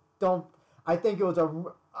think it was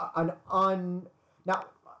now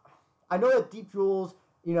I know that Deep Jewels,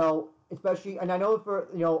 especially, and I know for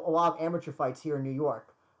a lot of amateur fights here in New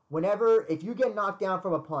York, if you get knocked down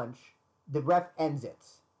from a punch, the ref ends it.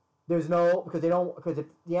 Because at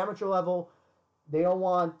the amateur level, they don't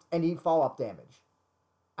want any follow-up damage.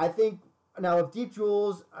 I think now with Deep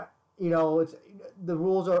Jewels, the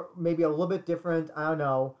rules are maybe a little bit different. I don't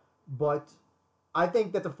know, but I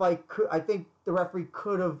think that the referee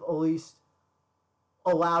could have at least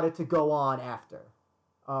allowed it to go on after,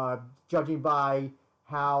 judging by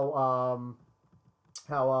how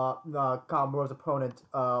Kawamura's opponent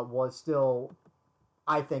was still,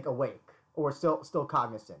 I think, awake or still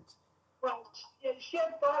cognizant. Well, she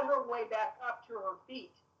had fought her way back up to her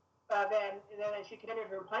feet. Then she continued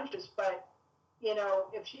her punches, but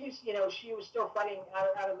if she was still fighting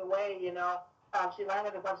out of the way, she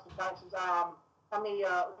landed a bunch of punches. Let me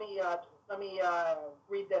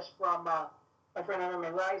read this from my friend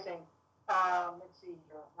MMA Rising. Let's see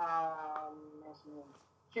here.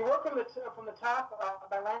 She worked from the top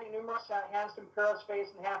by landing numerous hands to Mikura's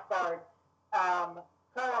face and half guard.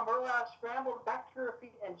 Kawamura scrambled back to her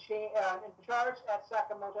feet and charged at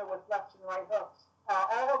Sakamoto with left and right hooks.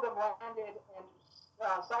 All of them landed, and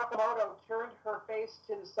Sakamoto turned her face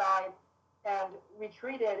to the side and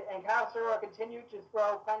retreated, and Kawasura continued to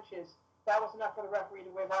throw punches. That was enough for the referee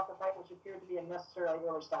to wave off the fight, which appeared to be a necessary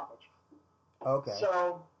early stoppage. Okay.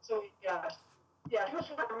 So she was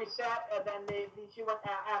going to reset, and then she went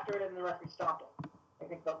after it, and the referee stopped it. I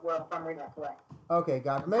think if I'm reading that correct. Okay,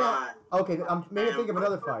 got it. Okay, I'm maybe think of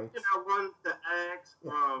another fight. I wanted to ask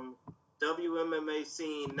from WMMA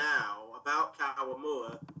scene now about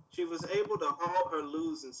Kawamura. She was able to halt her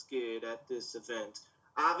losing skid at this event.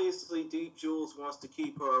 Obviously, Deep Jewels wants to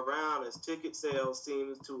keep her around as ticket sales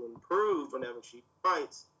seems to improve whenever she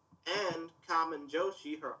fights. And Kamen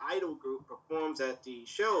Joshi, her idol group, performs at these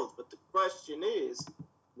shows. But the question is,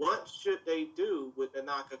 what should they do with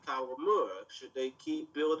Nanaka Kawamura? Should they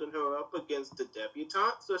keep building her up against the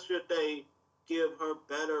debutantes, or should they give her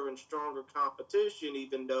better and stronger competition,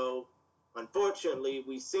 even though Unfortunately,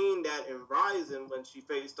 we seen that in Ryzen when she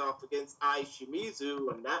faced off against Ai Shimizu,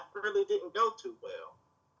 and that really didn't go too well.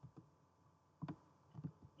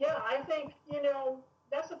 Yeah, I think,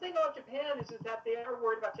 that's the thing about Japan is that they are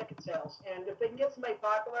worried about ticket sales. And if they can get somebody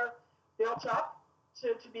popular, they'll chop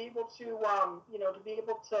to be able to,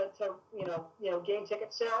 gain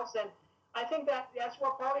ticket sales. And I think that's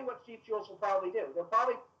what Deep Jules will probably do.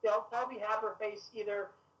 They'll probably have her face either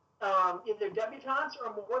debutantes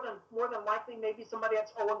or more than likely maybe somebody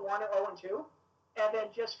that's 0-1 or 0-2, and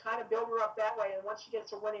then just kind of build her up that way. And once she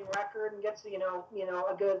gets a winning record and gets a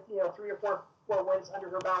good 3 or 4 wins under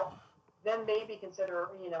her belt, then maybe consider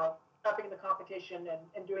upping the competition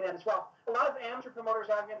and doing that as well. A lot of amateur promoters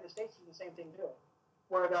out here in the States do the same thing too,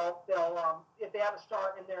 where they'll if they have a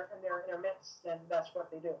star in their midst, then that's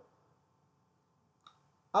what they do.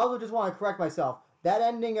 I also just want to correct myself. That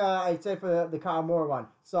ending I said for the Kawamura one.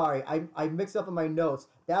 Sorry, I mixed up in my notes.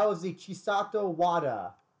 That was the Chisato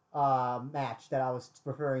Wada match that I was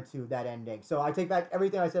referring to, that ending. So I take back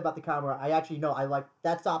everything I said about the Kawamura. I actually know I like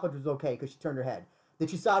that stoppage was okay because she turned her head. The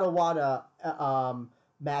Chisato Wada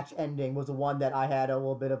match ending was the one that I had a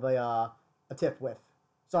little bit of a tiff with.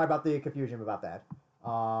 Sorry about the confusion about that.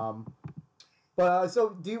 So I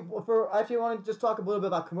actually want to just talk a little bit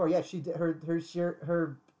about Kimura. Yeah, she did,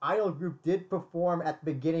 her idol group did perform at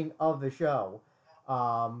the beginning of the show,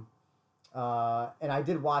 and I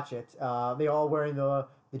did watch it. They all wearing the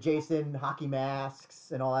Jason hockey masks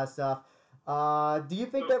and all that stuff. Do you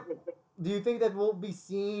think that we'll be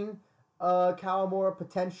seeing Kawamura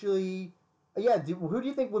potentially? Yeah. Who do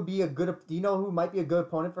you think would be a good? Do you know who might be a good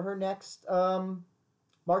opponent for her next?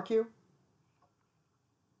 Mark Q?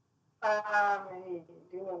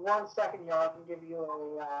 Give me 1 second here. I can give you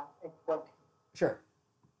a quick. Sure.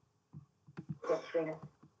 Quick trainer.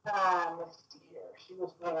 Let's see here. She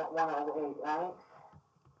was playing at 108, right?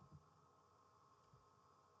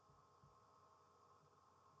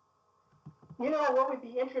 What would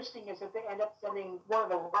be interesting is if they end up sending one of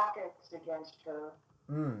the Rockets against her.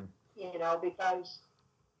 Because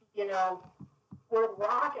where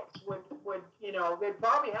Rockets would they'd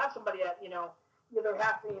probably have somebody that either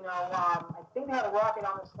have to I think they have a Rocket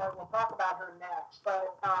on this card. We'll talk about her next,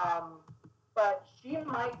 but she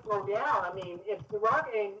might go down. I mean, if the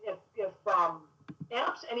Rocket, if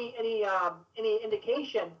Amps any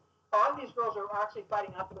indication, a lot of these girls are actually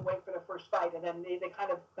fighting up in the weight for their first fight, and then they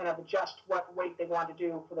kind of adjust what weight they want to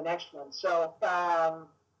do for the next one. So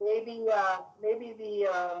maybe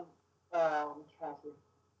the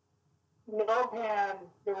Nopan,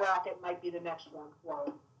 the Rocket might be the next one for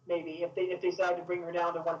her. Maybe if they decide to bring her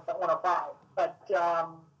down to 105. But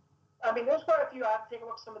I mean, there's quite a few. I have to take a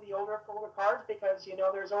look at some of the older cards because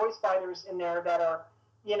there's always fighters in there that are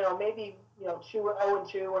maybe 0-2 and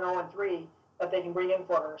 0-3 that they can bring in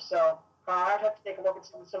for her. So I'd have to take a look at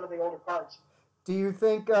some of the older cards. Do you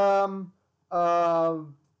think we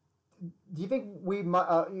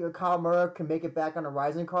Kawamura can make it back on a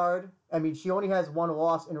Ryzen card? I mean, she only has one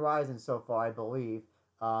loss in Ryzen so far, I believe.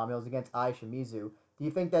 It was against Ai Shimizu. Do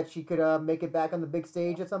you think that she could make it back on the big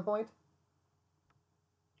stage at some point?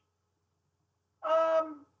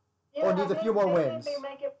 Or needs a few more wins? They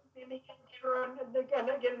may get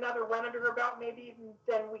another win under her belt, maybe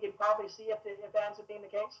then we could probably see if that ends up being the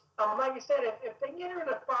case. Like you said, if they can get her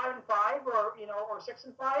to 5-5 or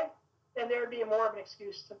 6-5, then there would be more of an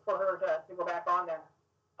excuse for her to go back on there.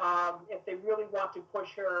 If they really want to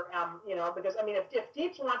push her, because I mean, if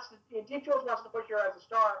Deep Jules wants to push her as a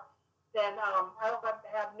star, then I don't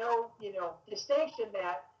have no distinction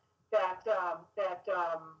that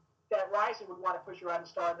Ryzen would want to push her as a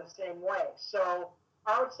star the same way. So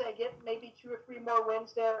I would say get maybe 2 or 3 more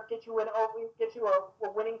wins there, get you a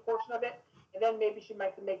winning portion of it, and then maybe she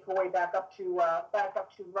might make her way back up to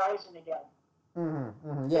Ryzen again.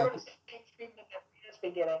 Yeah. The same treatment that Rita's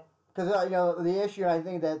been getting. Because the issue, I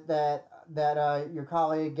think that your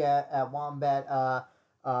colleague at Wombat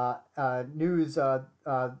News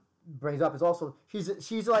brings up is also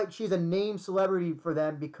she's a name celebrity for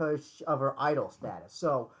them because of her idol status.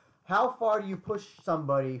 So how far do you push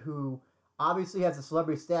somebody who obviously has a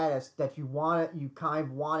celebrity status that you kind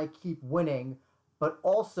of want to keep winning, but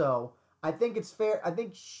also I think it's fair. I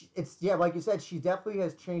think like you said, she definitely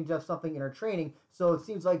has changed up something in her training. So it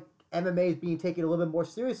seems like MMA is being taken a little bit more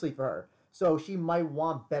seriously for her. So she might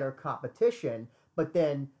want better competition, but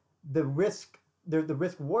then the risk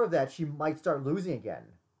reward of that, she might start losing again.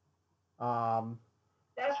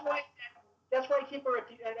 That's why you keep her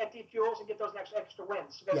at Deep Jules and get those extra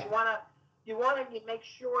wins because you want to make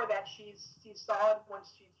sure that she's solid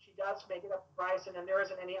once she does make it up to Bryson and there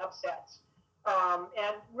isn't any upsets.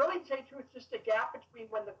 And really, to tell you the truth, just a gap between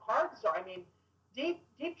when the cards are. I mean, Deep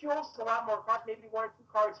Jewels is a lot more cards, maybe 1 or 2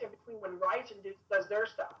 cards in between when Ryzen does their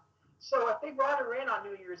stuff. So if they brought her in on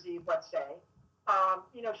New Year's Eve, let's say,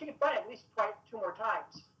 she could play at least 2 more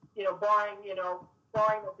times.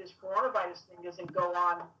 Barring that this coronavirus thing doesn't go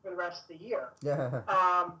on for the rest of the year. Yeah.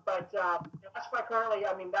 But that's why currently,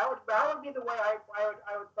 I mean, that would be the way I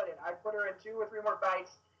would put it. I'd put her in 2 or 3 more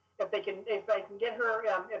fights. If they can get her,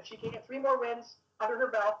 if she can get 3 more wins under her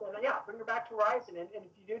belt, then bring her back to Ryzen. And if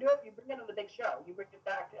you do it, you bring it to the big show. You bring it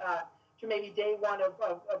back to maybe day 1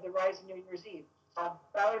 of the Ryzen New Year's Eve.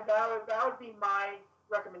 That would be my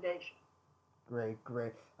recommendation. Great.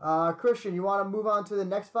 Christian, you want to move on to the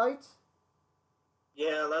next fight?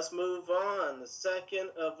 Yeah, let's move on. The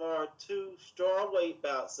second of our 2 strawweight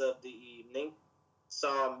bouts of the evening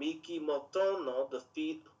saw Miki Motono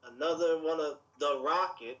defeat another one of the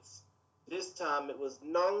Rockets. This time it was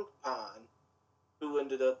Nong Pan who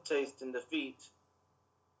ended up tasting defeat.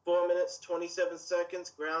 4 minutes, 27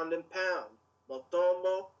 seconds, ground and pound.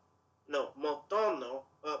 Motono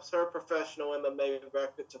ups her professional MMA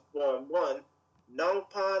record to 4-1. Nong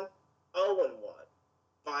Pan 0-1,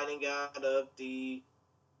 fighting out of the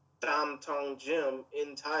Tam Tong Gym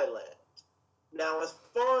in Thailand. Now, as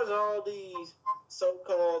far as all these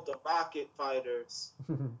so-called the Rocket fighters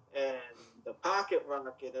and the Pocket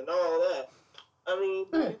Rocket and all that, I mean,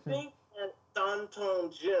 do you think that Tam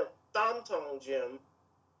Tong Gym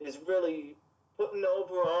is really putting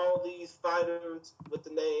over all these fighters with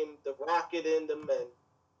the name the Rocket in them and,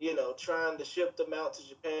 trying to ship them out to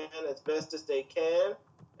Japan as best as they can?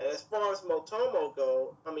 And as far as Motono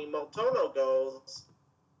goes,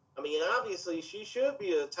 obviously she should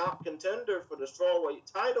be a top contender for the strawweight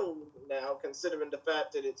title now, considering the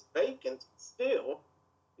fact that it's vacant still,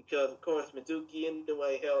 because of course Mizuki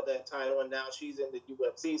Inoue held that title and now she's in the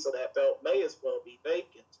UFC, so that belt may as well be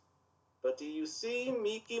vacant. But do you see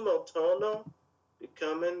Miki Motono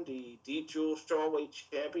becoming the Deep Jewel strawweight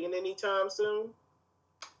champion anytime soon?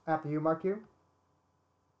 After you, Mark Q.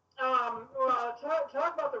 Well,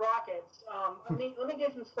 talk about the Rockets. Let me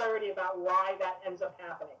give some clarity about why that ends up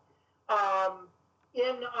happening.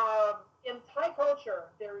 In Thai culture,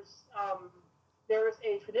 there's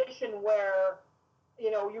a tradition where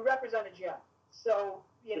you represent a gym. So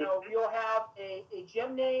you'll have a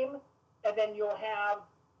gym name, and then you'll have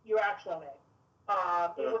your actual name.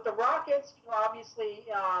 With the Rockets, obviously,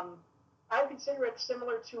 I consider it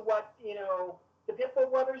similar to what the Pitbull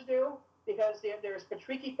brothers do, because there's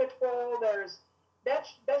Patricky Pitbull, there's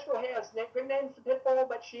Betchwell has good names to Pitbull,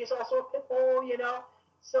 but she is also a Pitbull,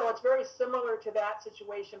 So it's very similar to that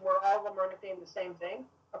situation where all of them are nicknamed the same thing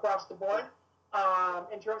across the board.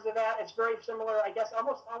 In terms of that, it's very similar, I guess,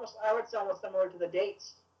 almost I would say almost similar to the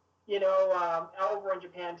dates, over in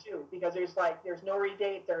Japan too, because there's no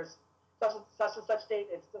redate, there's such and such date,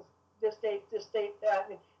 it's this date, that.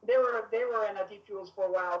 They were in a Deep Jewels for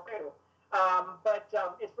a while too. But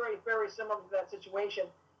it's very, very similar to that situation.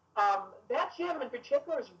 That gym in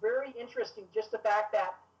particular is very interesting, just the fact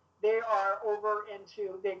that they've gone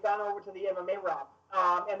over to the MMA realm.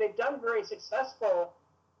 And they've done very successful,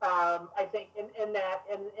 I think, in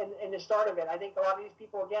the start of it. I think a lot of these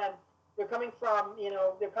people, again, they're coming from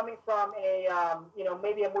a,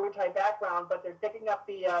 maybe a Muay Thai background, but they're picking up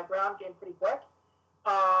the ground game pretty quick.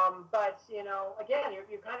 But, again,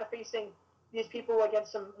 you're kind of facing these people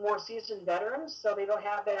against some more seasoned veterans, so they don't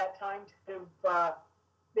have that time they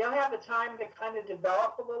don't have the time to kind of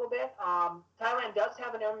develop a little bit. Thailand does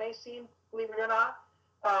have an MMA scene, believe it or not.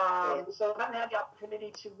 So I haven't had the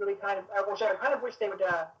opportunity to really I kind of wish they would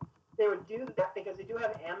do that, because they do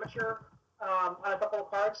have an amateur on a couple of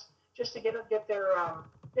cards, just to get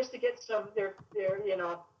some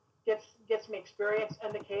experience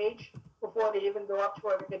in the cage before they even go up to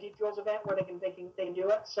a Deep Jewels event where they can do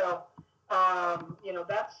it. So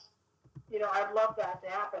that's I'd love that to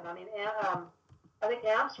happen. I mean, I think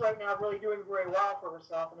Amps right now really doing very well for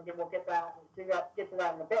herself, and again we'll get to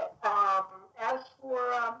that in a bit. As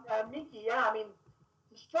for Miki, the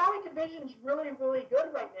strawweight division is really, really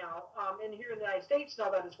good right now. And here in the United States and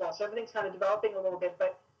all that as well. So everything's kind of developing a little bit,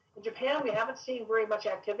 but in Japan we haven't seen very much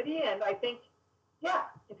activity, and I think,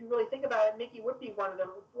 if you really think about it, Miki would be one of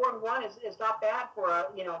them. 4-1 is not bad for a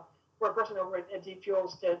person over at Deep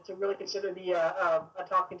Jewels to really consider be a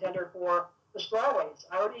top contender for the strawweights.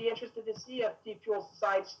 I would be interested to see if Deep Jewels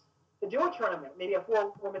decides to do a tournament, maybe a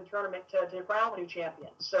 4-woman tournament to crown a new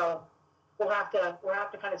champion. So we'll have to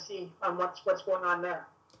kind of see what's going on there.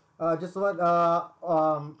 Just to let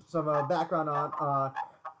some background on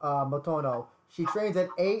Motono. She trains at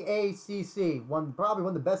AACC, probably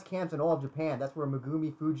one of the best camps in all of Japan. That's where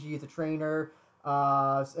Megumi Fuji is a trainer,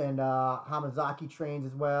 and Hamazaki trains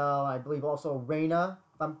as well. I believe also Reina,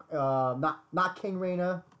 not King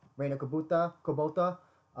Reina Kubota.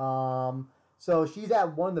 So she's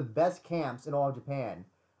at one of the best camps in all of Japan.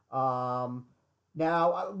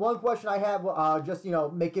 Now, one question I have, just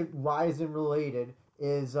make it Ryzen related,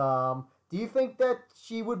 is do you think that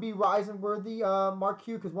she would be Ryzen worthy, Mark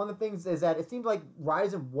Q? Because one of the things is that it seems like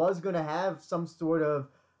Ryzen was going to have some sort of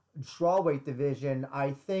strawweight division.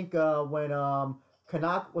 I think when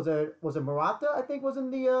Kanako was a Murata, I think was in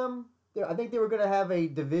the I think they were going to have a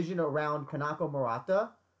division around Kanako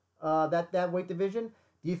Murata, that weight division.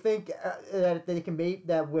 Do you think that they can make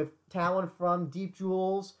that with talent from Deep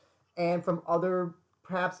Jewels and from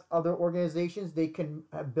perhaps other organizations, they can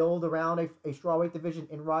build around a strawweight division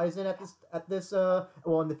in Ryzen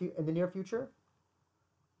in the near future?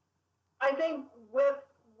 I think with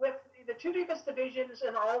the two deepest divisions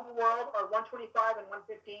in all of the world are 125 and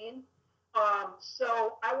 115.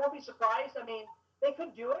 So I won't be surprised. I mean, they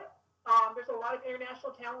could do it. There's a lot of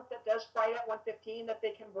international talent that does fight at 115 that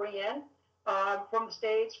they can bring in from the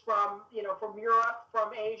States, from Europe,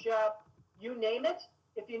 from Asia, you name it.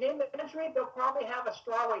 If you name the country, they'll probably have a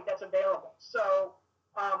strawweight that's available. So,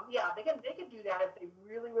 they can do that if they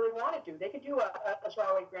really, really wanted to. They could do a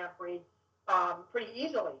strawweight Grand Prix pretty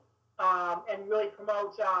easily and really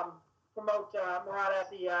promote Murata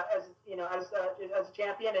as a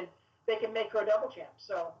champion, and they can make her a double champ.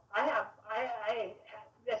 So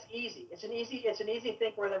that's easy. It's an easy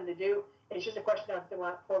thing for them to do. And it's just a question of if they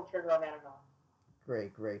want to pull the trigger on that or not.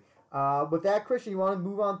 Great. With that, Christian, you want to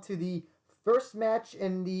move on to the first match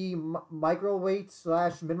in the microweight /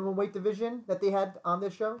 minimum weight division that they had on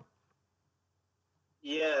this show?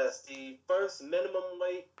 Yes, the first minimum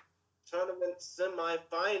weight tournament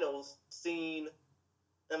semifinals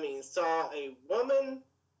saw a woman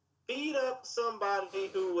beat up somebody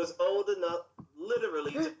who was old enough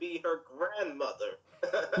literally to be her grandmother.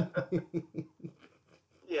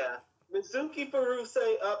 Yeah. Mizuki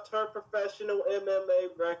Furuse upped her professional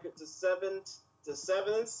MMA record to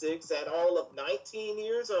 7-6 at all of 19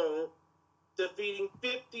 years old, defeating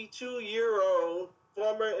 52-year-old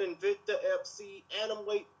former Invicta FC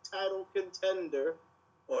Atomweight title contender,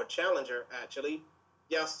 or challenger actually,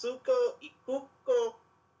 Yasuko Ikuko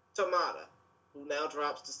Tamada, who now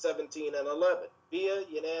drops to 17-11 via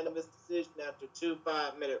unanimous decision after 2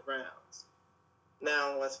 5-minute rounds.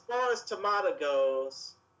 Now, as far as Tamada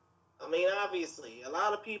goes, obviously, a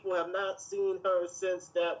lot of people have not seen her since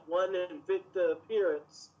that one Invicta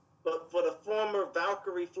appearance, but for the former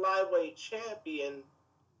Valkyrie flyweight champion,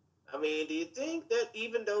 do you think that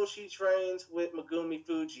even though she trains with Megumi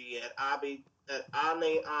Fuji at Ane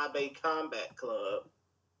Abe Combat Club,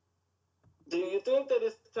 do you think that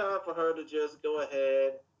it's time for her to just go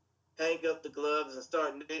ahead, hang up the gloves, and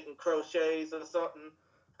start knitting crochets or something?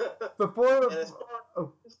 And as far as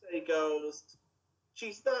this goes,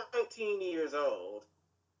 she's 19 years old.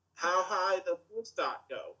 How high does Woodstock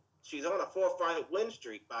go? She's on a 4-fight win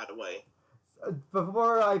streak, by the way.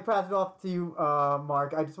 Before I pass it off to you,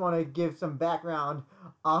 Mark, I just want to give some background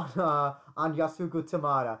on Yasuko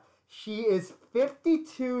Tamada. She is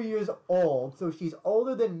 52 years old, so she's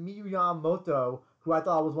older than Miyu Yamamoto, who I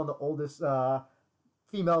thought was one of the oldest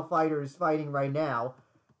female fighters fighting right now.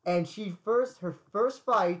 And her first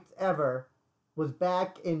fight ever was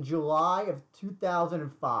back in July of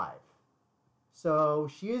 2005. So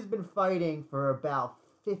she has been fighting for about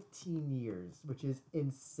 15 years, which is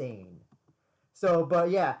insane. So, but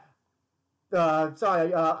yeah.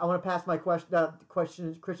 Sorry, I want to pass my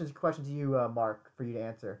Christian's question to you, Mark, for you to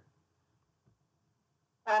answer.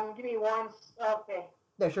 Give me one. Okay.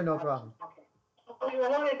 Yeah, sure, no problem. Okay.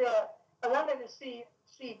 I wanted to see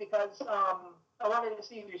because I wanted to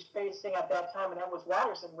see who was facing at that time, and that was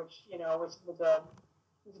Watterson, which was a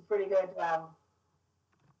pretty good.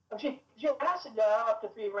 She lasted up to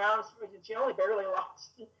 3 rounds. She only barely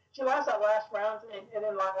lost. She lost that last round, and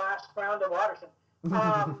then the last round to Watterson.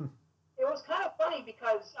 It was kind of funny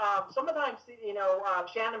because sometimes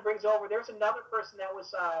Shannon brings over. There's another person that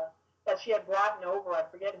was that she had brought over. I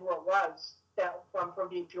forget who it was that from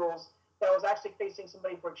Deep Jewels that was actually facing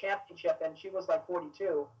somebody for a championship, and she was like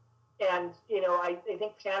 42. And I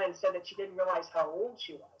think Shannon said that she didn't realize how old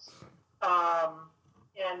she was.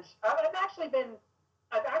 And I've actually been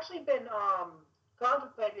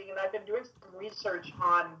contemplating, and I've been doing some research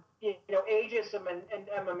on ageism and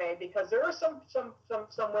MMA, because there are some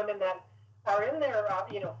women that are in their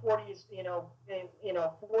 40s,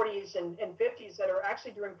 40s and 50s that are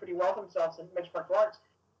actually doing pretty well themselves in mixed martial arts.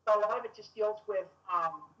 A lot of it just deals with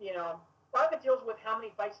lot of it deals with how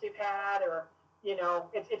many fights they've had, or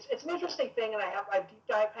it's an interesting thing, and I've deep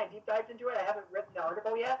dived into it. I haven't written the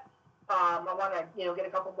article yet. I want to get a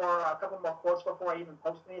couple more quotes before I even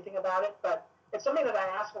post anything about it. But it's something that I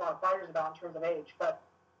ask a lot of fighters about in terms of age. But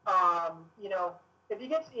if you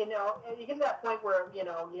get to that point where you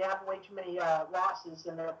have way too many losses,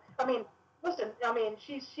 and listen,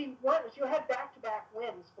 she had back-to-back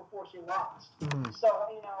wins before she lost. Mm-hmm. So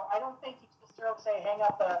I don't think you can necessarily say hang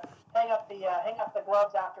up the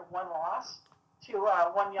gloves after one loss to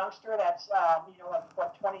one youngster that's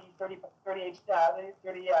 20, 30, 38,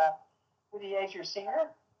 30 your senior.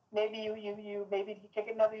 Maybe you kick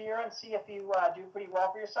it another year and see if you do pretty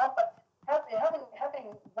well for yourself. But having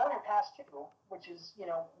won your past two, which is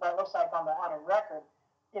what it looks like on a record,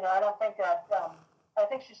 I don't think that. I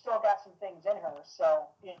think she's still got some things in her. So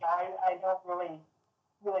I don't really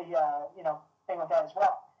think with that as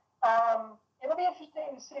well. It'll be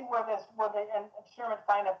interesting to see where the tournament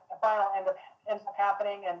final ends up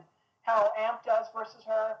happening, and how Amp does versus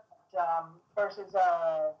her, versus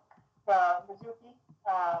Mizuki.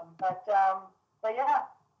 But yeah.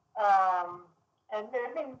 And to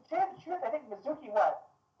tell you the truth, I think Mizuki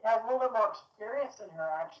has a little bit more experience than her,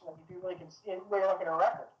 actually, if you really look at her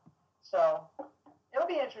record. So it'll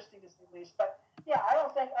be interesting to see, at least. But yeah, I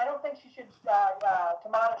don't think she should.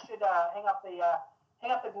 Tamada should hang up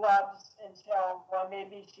the gloves until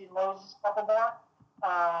maybe she loses a couple more.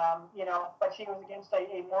 But she was against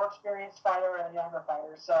a more experienced fighter and a younger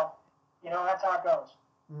fighter, so that's how it goes.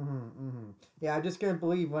 Yeah, I just couldn't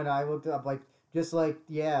believe when I looked up,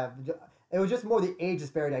 it was just more the age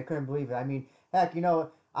disparity. I couldn't believe it. I mean, heck,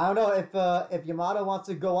 I don't know if Yamada wants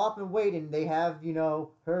to go up and wait, and they have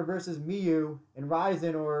her versus Miyu and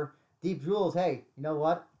Ryzen or Deep Jewels. Hey, you know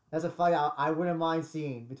what? That's a fight I wouldn't mind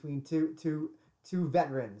seeing between two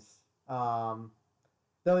veterans. Though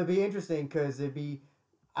it'd be interesting because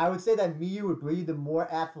I would say that Miyu would be the more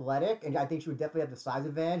athletic, and I think she would definitely have the size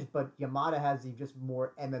advantage, but Yamada has the just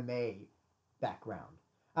more MMA background.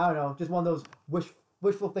 I don't know, just one of those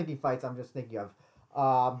wishful thinking fights I'm just thinking of.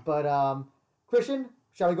 But Christian,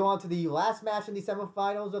 shall we go on to the last match in the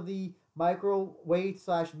semifinals of the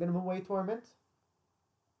microweight/minimum weight tournament?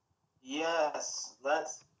 Yes,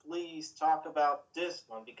 let's please talk about this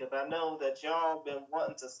one, because I know that y'all been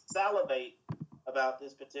wanting to salivate about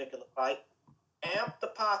this particular fight. Amp the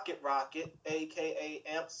Pocket Rocket, a.k.a.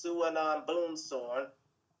 Amp Suanon Boonsorn,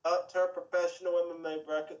 upped her professional MMA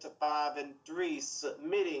record to 5-3,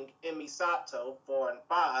 submitting Emi Sato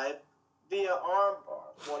 4-5 via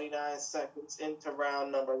armbar 49 seconds into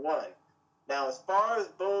round number 1. Now, as far as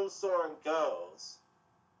Boonsorn goes,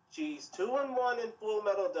 she's 2-1 in Full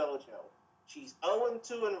Metal Dojo. She's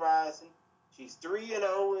 0-2 in Rising. She's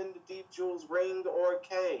 3-0 in the Deep Jewels ring or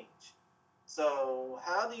cage. So,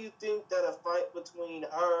 how do you think that a fight between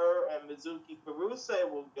her and Mizuki Furuse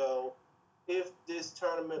will go if this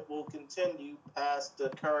tournament will continue past the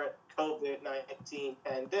current COVID-19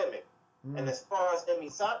 pandemic? And as far as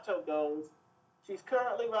Emi Sato goes, she's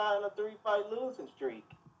currently riding a 3-fight losing streak.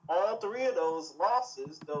 All 3 of those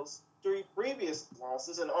losses, those 3 previous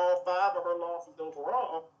losses, and all 5 of her losses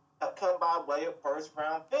overall have come by way of first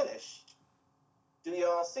round finish. Do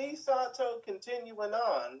y'all see Sato continuing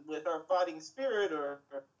on with her fighting spirit, or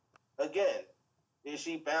again, is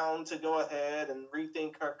she bound to go ahead and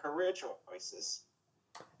rethink her career choices?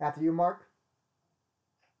 After you, Mark.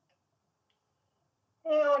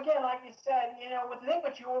 Again, like you said, what the thing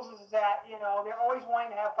with Jules is that they're always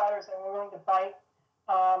wanting to have fighters that are willing to fight.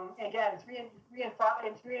 Again, 3 and 5.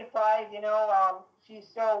 She's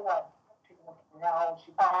still what? How old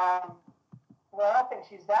she? Well, I don't think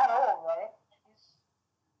she's that old, right? Let's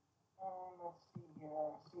see here.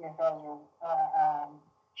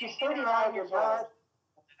 She's 39 years old.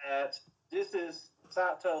 This is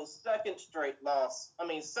Sato's second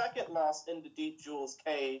loss in the Deep Jewels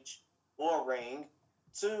cage or ring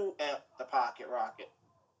to Amp the Pocket Rocket.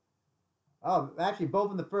 Oh, actually,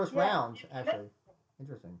 both in the first round, actually.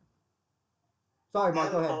 Interesting. Sorry,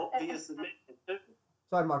 Mark, go ahead.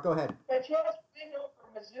 Sorry, Mark, go ahead. But she has to win over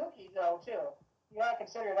Mizuki, though, too. You gotta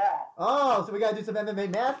consider that. Oh, so we gotta do some MMA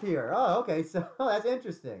math here. Oh, okay, so that's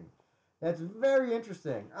interesting. That's very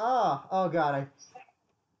interesting. Oh God,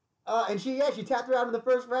 and she tapped her out in the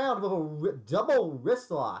first round with a double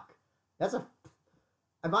wrist lock. That's a.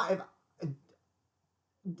 I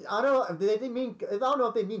don't know if they mean. I don't know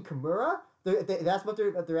if they mean Kimura. That's what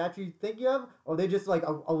they're actually thinking of, or they just like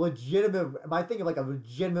a legitimate. Am I thinking like a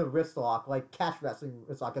legitimate wrist lock, like catch wrestling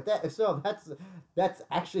wrist lock? If so, that's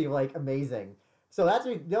actually like amazing. So that's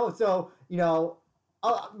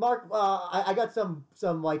Mark, I got some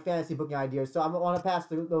like fantasy booking ideas, so I want to pass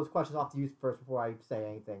those questions off to you first before I say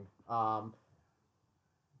anything.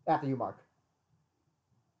 After you, Mark.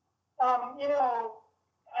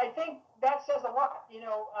 I think that says a lot.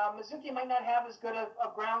 Mizuki might not have as good a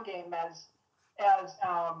ground game as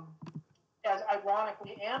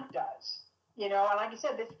ironically Amp does. And like I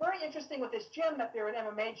said, it's very interesting with this gym that they're an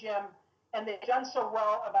MMA gym, and they've done so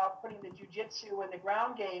well about putting the jiu-jitsu and the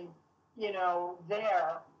ground game,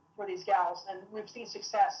 there for these gals, and we've seen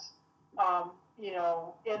success,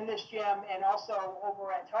 in this gym and also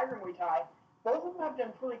over at Tiger Muay Thai. Both of them have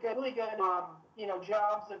done really good,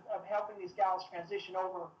 jobs of helping these gals transition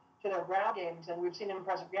over to their ground games, and we've seen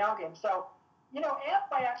impressive ground games. So, Amp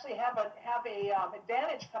might actually have a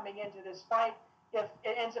advantage coming into this fight if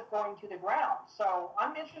it ends up going to the ground. So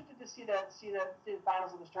I'm interested to see the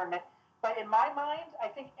finals of this tournament. But in my mind, I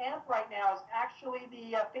think Amp right now is actually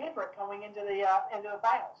the favorite going into the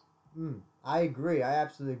finals. I agree. I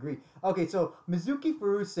absolutely agree. Okay, so Mizuki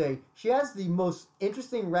Furuse, she has the most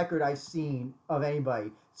interesting record I've seen of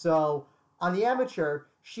anybody. So on the amateur,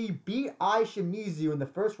 she beat Ai Shimizu in the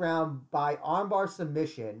first round by armbar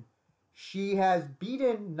submission. She has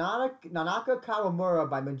beaten Nanaka Kawamura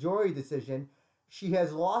by majority decision. She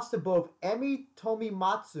has lost to both Emi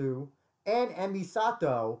Tomimatsu and Emi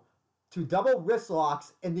Sato to double wrist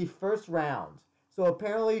locks in the first round. So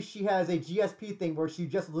apparently she has a GSP thing where she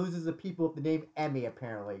just loses to people with the name Emmy,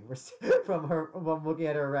 apparently, from looking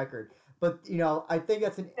at her record. But, I think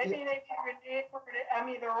that's an... Maybe they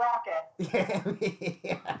Emmy the Rocket.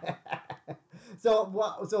 Yeah.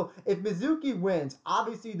 So if Mizuki wins,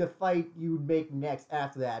 obviously the fight you would make next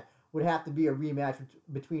after that would have to be a rematch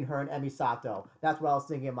between her and Emi Sato. That's what I was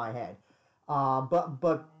thinking in my head.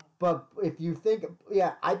 But if you think...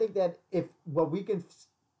 Yeah, I think that if what we can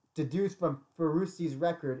deduce from Furuse's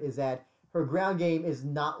record is that her ground game is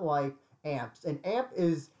not like Amp's. And Amp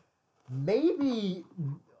is maybe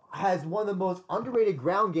has one of the most underrated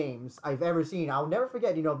ground games I've ever seen. I'll never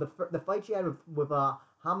forget, the fight she had with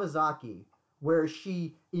Hamazaki, where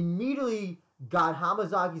she immediately got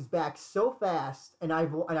Hamazaki's back so fast, and I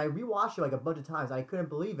rewatched it like a bunch of times, and I couldn't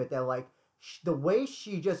believe it, that like the way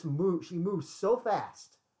she moves so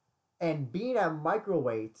fast, and being at a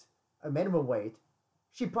minimum weight,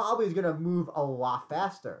 she probably is going to move a lot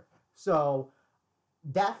faster. So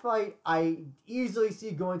that fight, I easily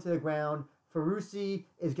see going to the ground. Furuse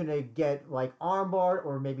is going to get like armbarred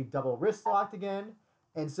or maybe double wrist locked again.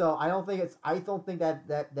 And so I don't think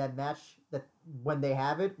that match, that when they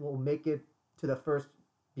have it, will make it to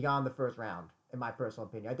beyond the first round, in my personal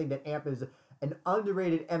opinion. I think that Amp is an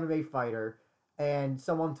underrated MMA fighter and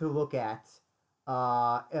someone to look at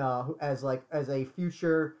as a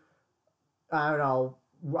future, I don't know,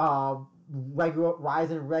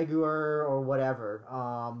 regular or whatever.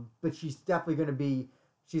 But she's definitely going to be.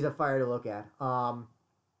 She's a fighter to look at. I'm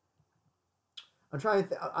trying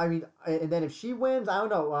to. And then if she wins, I don't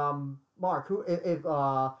know. Mark, who if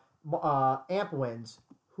Amp wins,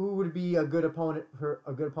 who would be a good opponent?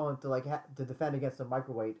 A good opponent to defend against the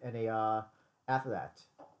microweight and after that.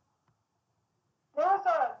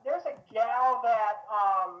 There's a gal that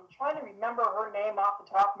trying to remember her name off the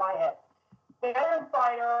top of my head. Veteran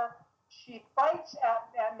fighter. She fights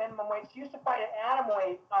at minimum weight. She used to fight at atom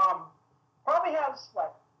weight. Probably has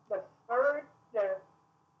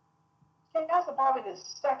probably the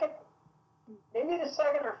second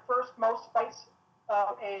or first most fights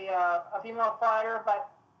of a female fighter, but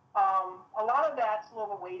a lot of that's a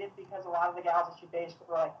little weighted because a lot of the gals that she faced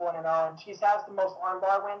were like 1-0, and she has the most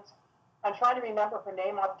armbar wins. I'm trying to remember her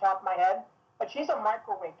name off the top of my head, but she's a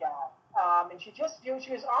microweight gal. And she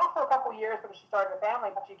was off for a couple years because she started a family,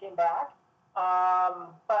 but she came back.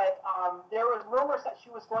 But there was rumors that she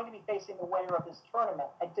was going to be facing the winner of this tournament.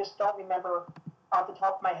 I just don't remember off the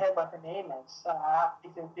top of my head what her name is. I have to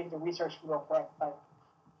do the research real quick. But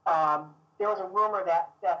there was a rumor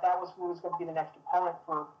that was who was going to be the next opponent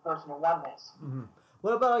for the person who won this. Mm-hmm.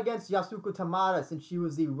 What about against Yasuko Tamada, since she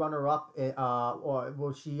was the runner-up?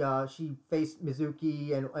 She faced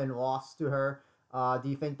Mizuki and lost to her. Do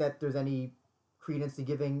you think that there's any credence to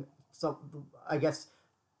giving to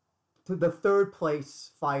the third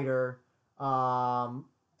place fighter a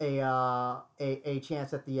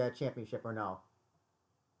chance at the championship, or no?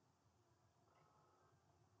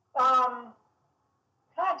 Kind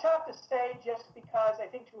of tough to say, just because I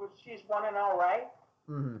think she's 1-0, right?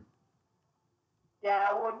 Mm-hmm. Yeah,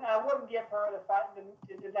 I wouldn't give her the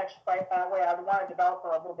next fight that way. I would want to develop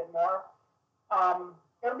her a little bit more.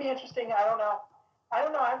 It'll be interesting. I don't know. I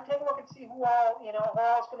have to take a look and see who all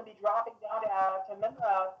is going to be dropping down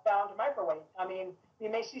to microweight. I mean, we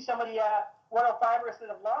may see somebody 105ers that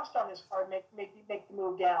have lost on this card make the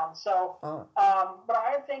move down. So, but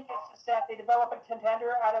I think it's just that they develop a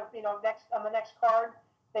contender out of next on the next card.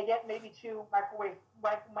 They get maybe 2 microwave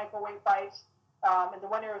fights, and the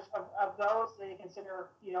winners of those they consider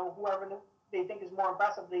whoever they think is more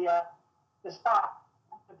impressive the spot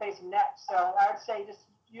to face them next. So I would say just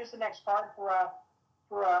use the next card for a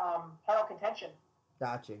title contention.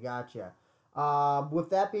 Gotcha. With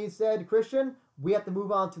that being said, Christian, we have to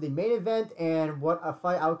move on to the main event and what a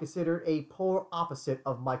fight I would consider a polar opposite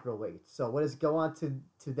of microweight. So let us go on to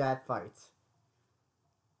that fight.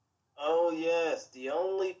 Oh yes, the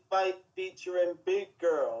only fight featuring big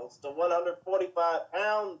girls, the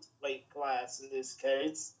 145-pound weight class in this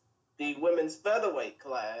case, the women's featherweight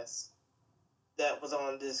class that was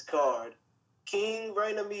on this card. King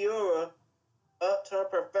Reina Miura upped her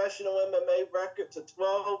professional MMA record to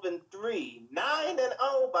 12-3,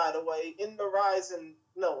 9-0 by the way in the Rising.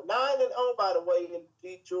 No, 9-0 by the way in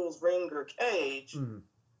Deep Jules Ringer cage,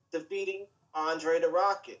 defeating Andre the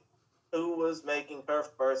Rocket, who was making her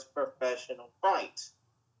first professional fight.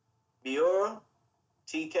 Miura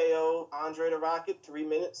TKO Andre the Rocket 3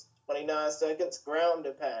 minutes 29 seconds, ground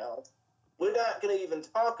and pound. We're not going to even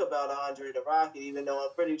talk about Andre the Rocket, even though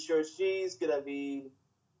I'm pretty sure she's going to be,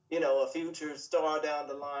 a future star down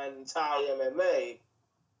the line in Thai MMA.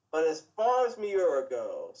 But as far as Miura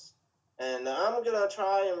goes, and I'm going to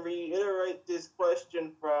try and reiterate this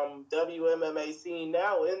question from WMMA Scene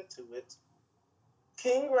Now into it,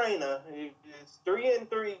 King Reina is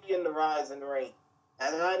 3-3 in the Rising reign.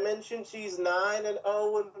 As I mentioned, she's 9-0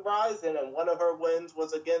 in Rising, and one of her wins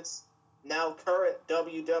was against now current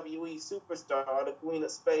WWE superstar, the Queen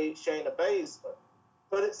of Spades, Shayna Baszler.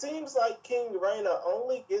 But it seems like King Reina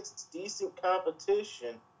only gets decent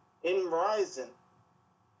competition in Rising.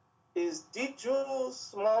 Is Deep Jules'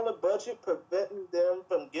 smaller budget preventing them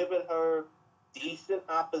from giving her decent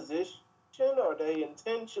opposition, or are they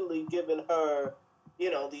intentionally giving her,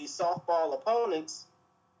 these softball opponents,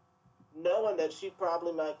 knowing that she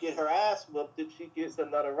probably might get her ass whooped if she gets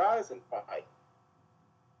another Rising fight?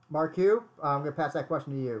 Marku, I'm going to pass that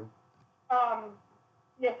question to you.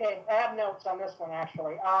 Okay, I have notes on this one,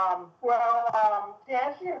 actually. To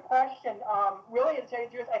answer your question, really, to tell you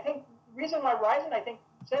the truth, I think the reason why Rising,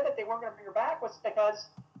 said that they weren't going to bring her back was because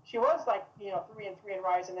she was 3-3 in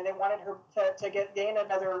Rising, and they wanted her to gain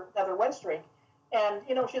another win streak. And,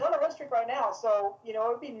 she's on a win streak right now, so, it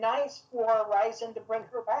would be nice for Rising to bring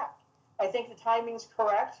her back. I think the timing's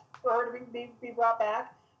correct for her to be brought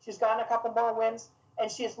back. She's gotten a couple more wins. And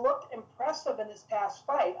she has looked impressive in this past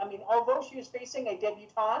fight. I mean, although she was facing a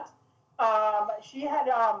debutante, she had,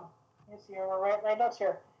 let's see, my notes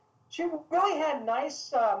here. She really had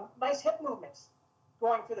nice hip movements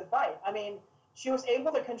going through the fight. I mean, she was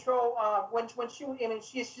able to control when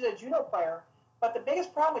she's a judo player. But the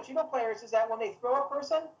biggest problem with judo players is that when they throw a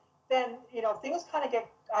person, then things kind of get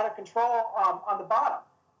out of control on the bottom,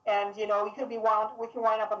 and we can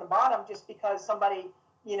wind up on the bottom just because somebody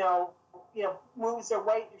moves their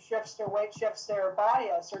weight, shifts their body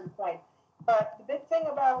at a certain point. But the big thing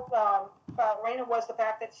about Reina was the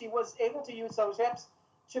fact that she was able to use those hips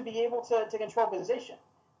to be able to control position,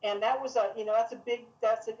 and that was that's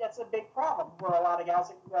a big problem for a lot of gals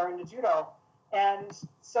that are into judo. And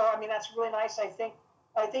so that's really nice. I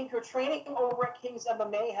think her training over at King's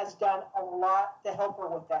MMA has done a lot to help her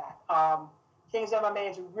with that. King's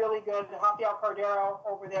MMA is really good. Rafael Cordero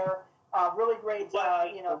over there. Really great,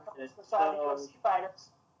 UFC fighters.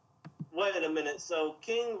 Wait a minute. So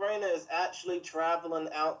King Reina is actually traveling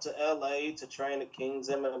out to L.A. to train at King's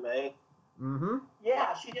MMA? Mm-hmm.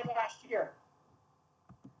 Yeah, she did last year.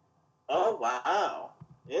 Oh, wow.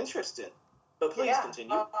 Interesting. But please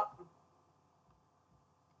continue.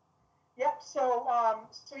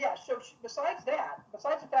 Besides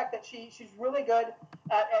the fact that she's really good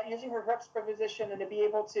at using her hips for position and to be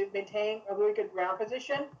able to maintain a really good ground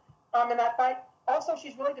position in that fight. Also,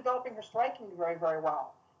 she's really developing her striking very, very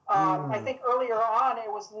well. I think earlier on it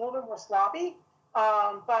was a little bit more sloppy,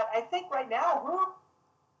 but I think right now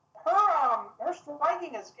her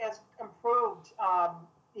striking has improved,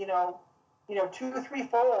 2-3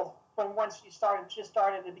 fold from when she started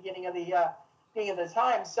at the beginning of the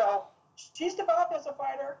time. So she's developed as a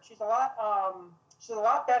fighter. She's a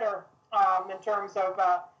lot better in terms of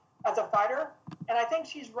as a fighter, and I think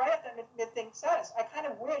she's right at that mid-thing status. I kind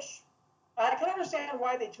of wish, I can understand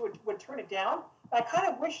why they would turn it down. I kind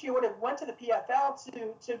of wish she would have went to the PFL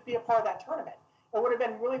to be a part of that tournament. It would have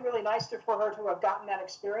been really, really nice for her to have gotten that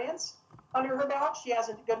experience under her belt. She has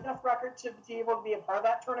a good enough record to be able to be a part of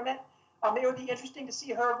that tournament. It would be interesting to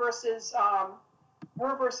see her versus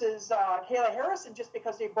her versus Kayla Harrison, just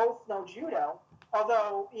because they both know judo.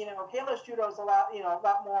 Although Kayla's judo is a lot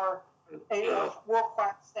more world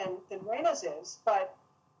class than Reina's is, but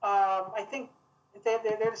I think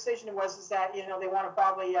their decision was that they want to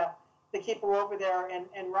probably to keep her over there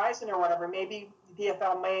and Rizin or whatever. Maybe the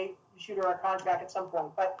PFL may shoot her a contract at some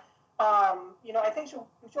point, but I think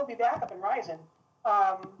she'll be back up in Rizin.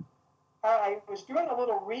 I was doing a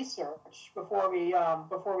little research before we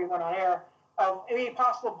went on air of any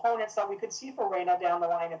possible opponents that we could see for Reina down the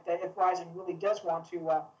line if Rizin really does wants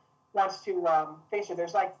to face her.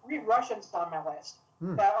 There's like 3 Russians on my list.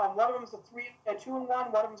 That one of them's a 2-1,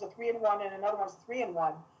 one of them's a 3-1, and another one's a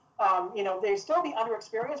 3-1. They still be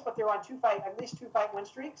underexperienced, but they're on at least two fight win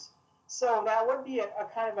streaks. So that would be a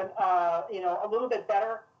kind of a little bit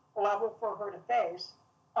better level for her to face.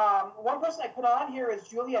 One person I put on here is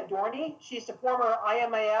Julia Dorney. She's the former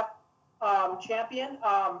IMAF champion.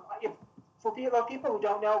 For people who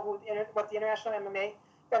don't know what the International MMA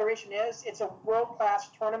Federation is, it's a world-class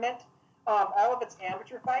tournament. All of it's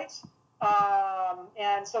amateur fights.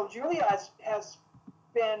 And so Julia has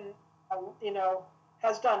been,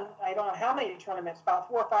 has done, I don't know how many tournaments, about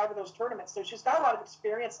 4 or 5 of those tournaments. So she's got a lot of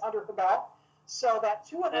experience under her belt. So that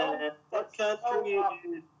 2-0. What country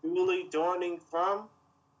is Julie Dorning from?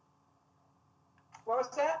 What was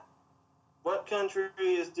that? What country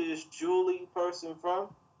is this Julie person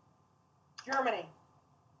from? Germany.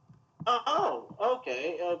 Oh,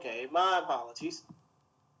 okay. My apologies.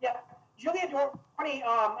 Yeah. Julia Dorney,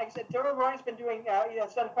 like I said, Julia Dorney's been doing,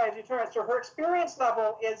 done quite a few tournaments. So her experience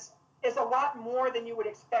level is a lot more than you would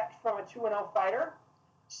expect from a 2-0 fighter.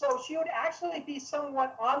 So she would actually be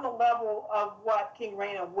somewhat on the level of what King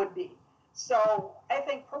Reina would be. So I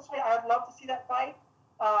think personally, I'd love to see that fight.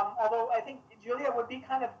 Although I think Julia would be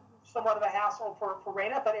kind of somewhat of a hassle for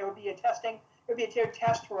Reina, but it would be a testing. It would be a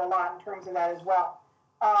test her a lot in terms of that as well.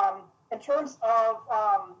 In terms of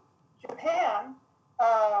Japan,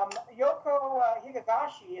 Yoko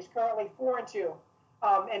Higagashi is currently 4-2,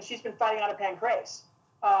 and she's been fighting out of Pancrase.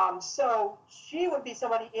 So she would be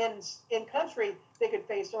somebody in country they could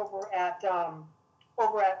face over at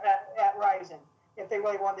Rizin if they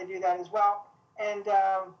really wanted to do that as well. And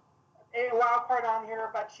a wild card on here,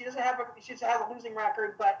 but she has a losing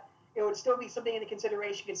record, but it would still be something into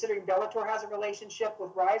consideration considering Bellator has a relationship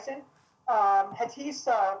with Rizin. Hatis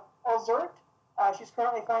Ozert, she's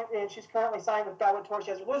currently signed with Bellator.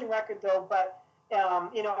 She has a losing record though, but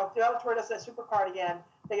if Bellator does that super card again,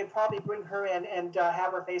 they could probably bring her in and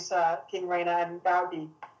have her face King Reina, and that would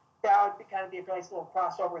kind of be a nice little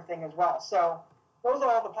crossover thing as well. So those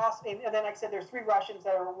are all the possible. And then, like I said, there's 3 Russians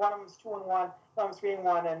that are, one of them's 2-1, one of them's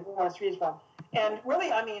 3-1, and one is 3-1. And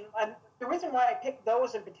really, I mean, the reason why I picked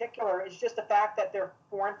those in particular is just the fact that they're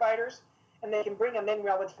foreign fighters, and they can bring them in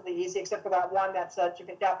relatively easy, except for that one that's a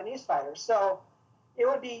Japanese fighter. So it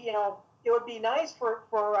would be nice for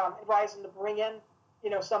Rizin to bring in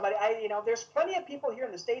somebody. There's plenty of people here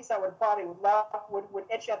in the States that would probably would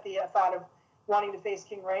itch at the thought of wanting to face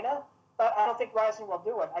King Reina, but I don't think Rizin will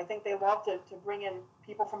do it. I think they love to bring in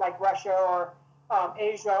people from like Russia or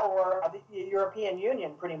Asia or the European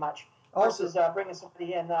Union, pretty much, versus bringing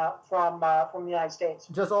somebody in from the United States.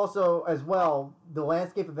 Just also as well, the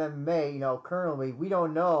landscape of MMA, currently we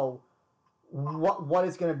don't know what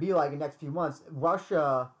it's going to be like in the next few months.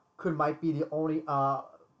 Russia might be the only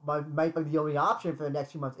option for the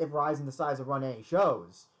next few months if Rizin decides to run any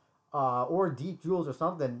shows. Or Deep Jewels or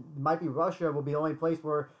something. It might be Russia will be the only place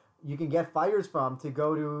where you can get fighters from to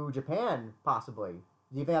go to Japan, possibly.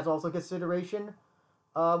 Do you think that's also a consideration,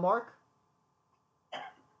 Mark?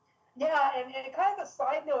 Yeah, and kind of a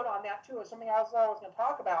side note on that, too, is something else I was going to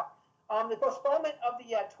talk about. The postponement of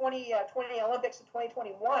the 2020 Olympics in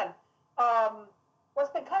 2021. What's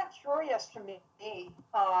been kind of curious to me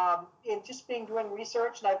in just doing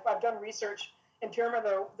research, and I've done research in terms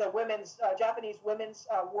of the women's Japanese women's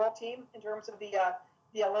world team in terms of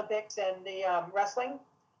the Olympics and the wrestling.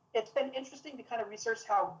 It's been interesting to kind of research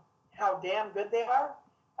how damn good they are.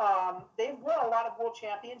 They've won a lot of world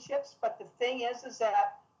championships, but the thing is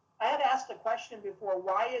that I had asked a question before: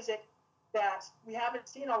 why is it that we haven't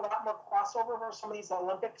seen a lot more crossover for some of these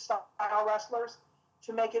Olympic style wrestlers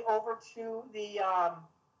to make it over to the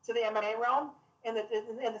MMA realm? And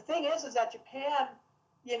the thing is that Japan,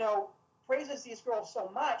 praises these girls so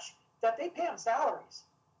much that they pay them salaries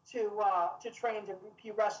to train to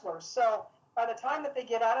be wrestlers. So by the time that they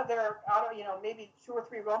get out of maybe 2 or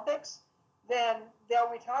 3 Olympics, then they'll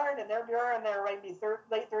retire and they're in their maybe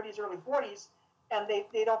late 30s, early 40s, and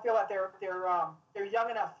they don't feel that they're young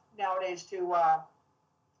enough nowadays to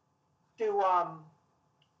do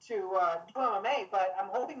MMA. But I'm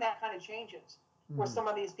hoping that kind of changes. with some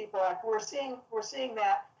of these people. Like we're seeing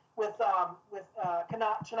that with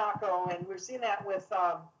Tanako, and we're seeing that with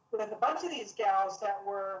a bunch of these gals that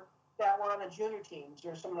were on the junior teams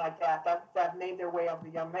or something like that made their way up the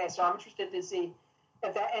young May. So I'm interested to see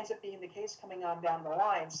if that ends up being the case coming on down the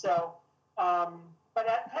line. So, but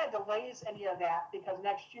that kind of delays any of that because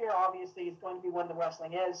next year obviously is going to be when the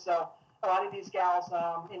wrestling is. So a lot of these gals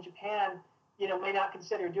in Japan, may not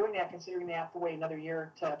consider doing that, considering they have to wait another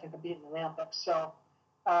year to compete in the Olympics. So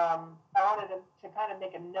I wanted to kind of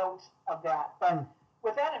make a note of that. But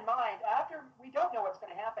with that in mind, after we don't know what's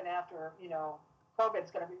going to happen after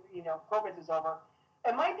COVID is over.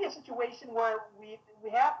 It might be a situation where we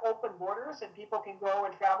have open borders and people can go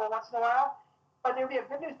and travel once in a while, but there'll be a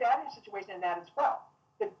good news, bad news situation in that as well.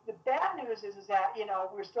 The bad news is that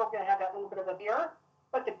we're still going to have that little bit of a fear,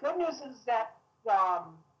 but the good news is that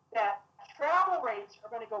that travel rates are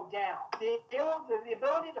going to go down. The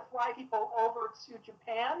ability to fly people over to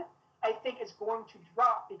Japan, I think, is going to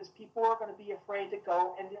drop because people are going to be afraid to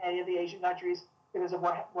go into any of the Asian countries because of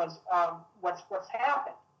what's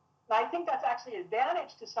happened. And I think that's actually an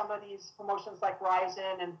advantage to some of these promotions like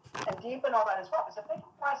Rizin and Deep and all that as well. Because if they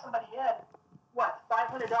can fly somebody in,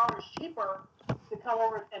 $500 cheaper to come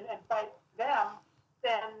over and fight them,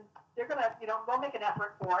 then they're gonna, they'll make an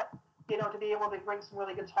effort for it, to be able to bring some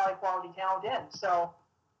really good high quality talent in. So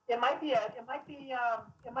it might be a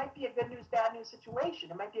good news, bad news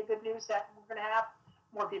situation. It might be a good news that we're gonna have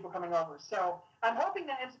more people coming over. So I'm hoping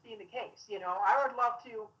that ends up being the case. I would love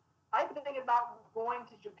to. I've been thinking about going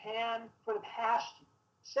to Japan for the past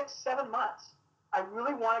 6-7 months. I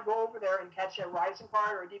really want to go over there and catch a Rising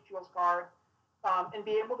card or a Deep Jewels card, and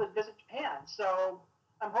be able to visit Japan. So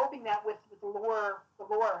I'm hoping that with the lower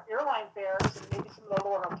airline fares and maybe some of the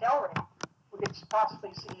lower hotel rates, we could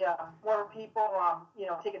possibly see more people,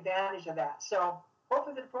 take advantage of that. So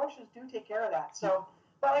hopefully the promotions do take care of that. So.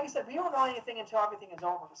 But like I said, we don't know anything until everything is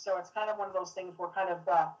over. So it's kind of one of those things we're kind of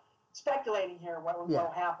speculating here what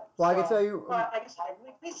will happen. Well, I can tell you. But I guess I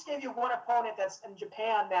at least give you one opponent that's in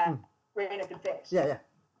Japan that Reina could face. Yeah.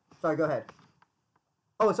 Sorry, go ahead.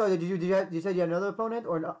 Oh, sorry. Did you say you had another opponent,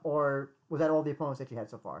 or was that all the opponents that you had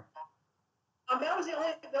so far? That was the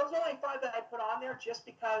only 5 that I put on there, just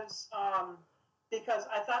because I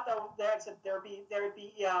thought that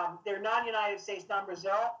they're non-United States,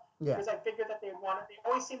 non-Brazil. Yeah. Because I figured that they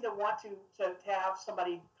always seem to want to have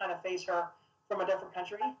somebody kind of face her from a different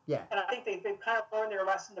country. Yeah. And I think they've kind of learned their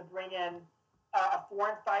lesson to bring in a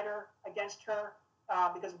foreign fighter against her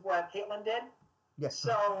because of what Caitlyn did. Yes.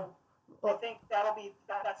 So I think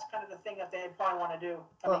that's kind of the thing that they probably want to do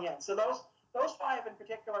coming in. So those 5 in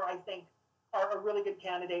particular, I think, are really good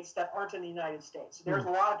candidates that aren't in the United States. There's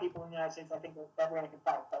a lot of people in the United States I think that Reina can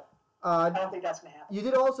fight, but I don't think that's going to happen. You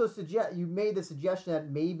did also made the suggestion that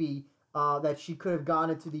maybe that she could have gone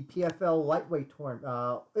into the PFL lightweight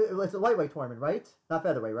tournament. It's a lightweight tournament, right? Not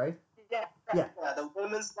featherweight, right? Yeah. Yeah, the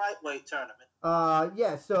women's lightweight tournament.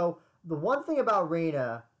 Yeah. So the one thing about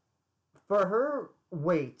Reina, for her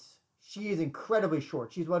weight, she is incredibly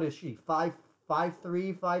short. She's, what is she? 5'3",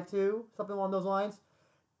 5'2", something along those lines.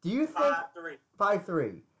 Do you think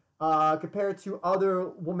 5'3"? Compared to other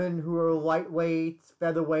women who are lightweight,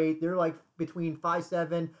 featherweight, they're like between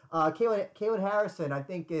 5'7". Caitlin Harrison, I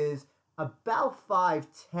think, is about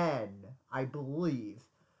 5'10", I believe.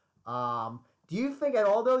 Do you think at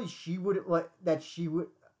all though she's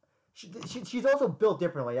also built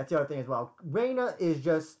differently? That's the other thing as well. Reina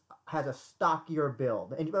has a stockier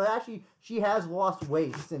build, but actually she has lost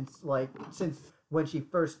weight since when she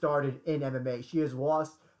first started in MMA. She has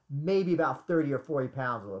lost maybe about 30 or 40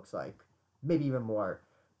 pounds, it looks like. Maybe even more.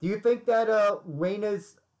 Do you think that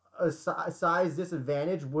Reina's size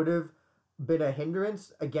disadvantage would have been a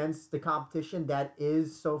hindrance against the competition that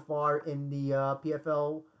is so far in the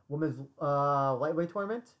PFL Women's Lightweight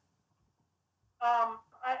Tournament?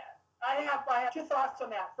 I have 2 thoughts on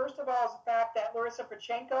that. First of all is the fact that Larissa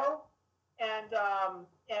Pachenko and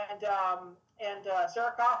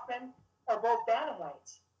Sarah Kaufman are both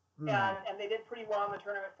bantamweights. And they did pretty well in the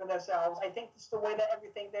tournament for themselves. I think just the way that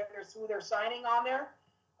everything they're signing on there.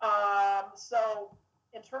 So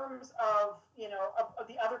in terms of of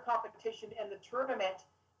the other competition in the tournament,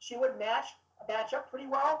 she would match up pretty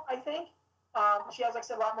well, I think. She has, like I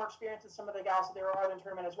said, a lot more experience than some of the gals that are in the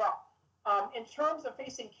tournament as well. In terms of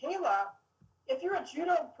facing Kayla, if you're a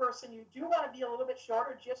judo person, you do want to be a little bit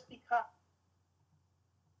shorter just because.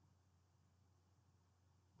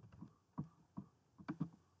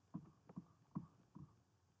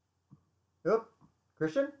 Yep.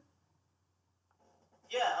 Christian?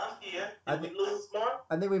 Yeah, I'm here. Did we lose Mark?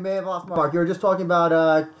 I think we may have lost Mark. You were just talking about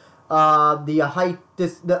the height,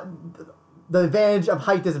 the the advantage of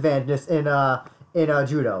height disadvantage in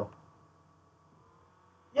judo.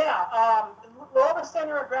 Yeah, lower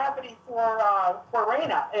center of gravity for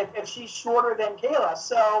Reina if she's shorter than Kayla.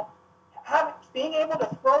 So being able to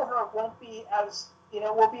throw her won't be as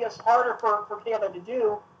will be as harder for Kayla to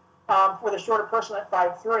do for the shorter person at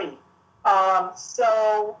 5'3".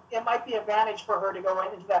 So it might be an advantage for her to go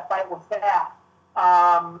into that fight with that.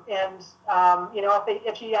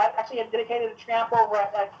 If she actually had dedicated a tramp over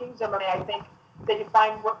at King's MMA, I think they could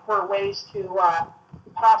find her ways to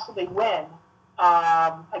possibly win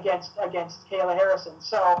against Kayla Harrison.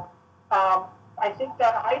 So I think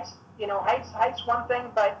that height's one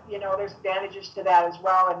thing, but there's advantages to that as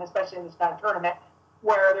well, and especially in this kind of tournament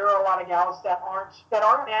where there are a lot of gals that aren't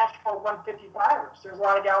natural 150 fighters. There's a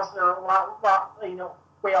lot of gals that are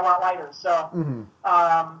weigh a lot lighter. So,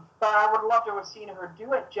 but I would love to have seen her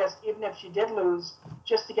do it, just even if she did lose,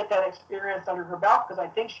 just to get that experience under her belt, because I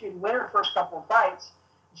think she'd win her first couple of fights.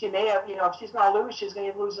 She may have, if she's going to lose, she's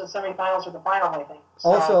going to lose in the semifinals or the final, I think. So,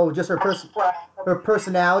 also, just her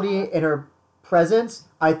personality and her presence,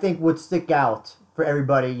 I think, would stick out for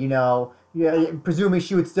everybody. Presuming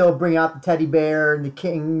she would still bring out the teddy bear and the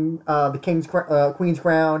queen's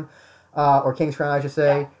crown, or king's crown, I should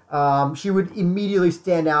say. Yeah. She would immediately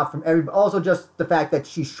stand out from everybody. Also, just the fact that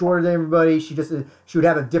she's shorter than everybody. She would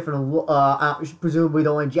have a different, presumably the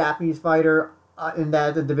only Japanese fighter in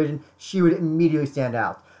that division. She would immediately stand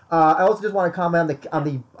out. I also just want to comment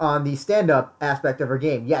on the stand-up aspect of her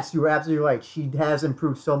game. Yes, you were absolutely right. She has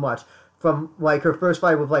improved so much from her first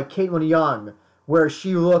fight with Caitlin Young, where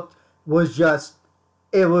she was just.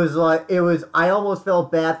 I almost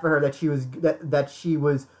felt bad for her that she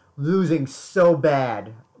was losing so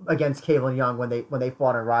bad against Caitlin Young when they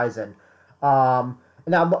fought in Rizin.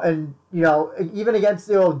 Even against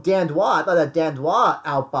Dan Dubois, I thought that Dan Dubois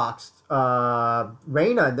outboxed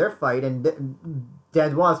Reina in their fight, and Dan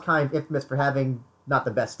Dubois is kind of infamous for having not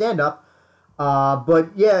the best stand-up. But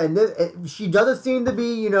yeah, she doesn't seem to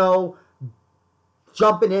be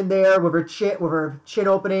jumping in there with her chin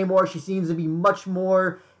open anymore. She seems to be much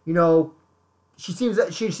more she seems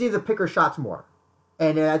to pick her shots more.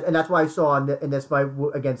 And that's why I saw in this fight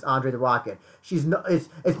against Andre the Rocket. It's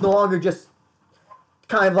no longer just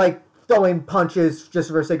kind of like throwing punches just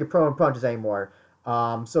for the sake of throwing punches anymore.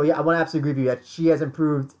 So yeah, I want to absolutely agree with you that she has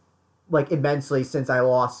improved immensely since I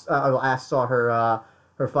last saw her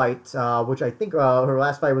fight, which I think her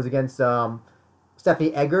last fight was against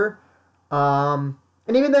Stephanie Egger. And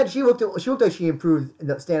even then, she looked like she improved in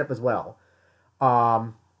the stand up as well.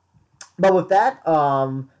 But with that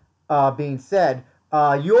being said.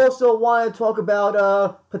 You also want to talk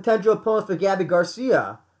about potential opponents for Gabby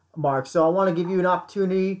Garcia, Mark. So I want to give you an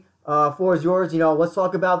opportunity. Floor is yours. Let's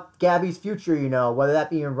talk about Gabby's future. Whether that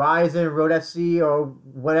be in Rizin, Road FC, or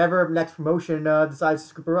whatever next promotion decides to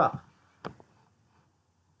scoop her up.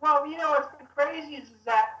 Well, what's been crazy is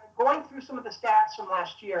that going through some of the stats from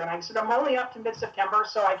last year, and I said I'm only up to mid-September,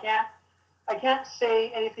 so I can't say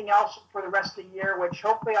anything else for the rest of the year. Which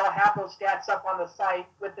hopefully I'll have those stats up on the site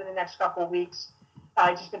within the next couple of weeks.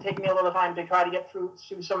 It's just been taking me a little time to try to get through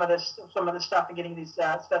some of this stuff and getting these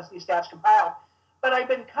stats compiled. But I've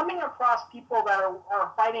been coming across people that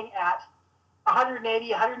are fighting at 180,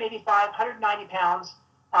 185, 190 pounds.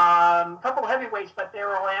 A couple of heavyweights, but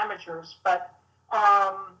they're all amateurs. But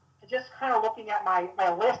just kind of looking at my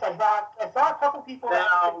list, I saw a couple people.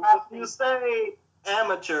 Now, when you say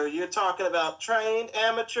amateur, you're talking about trained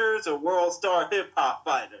amateurs or world star hip hop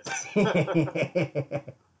fighters.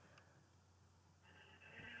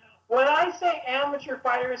 When I say amateur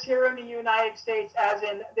fighters here in the United States, as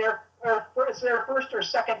in their first or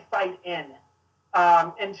second fight in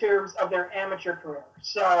terms of their amateur career.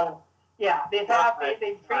 So yeah, they've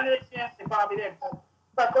trained at a gym, they probably did.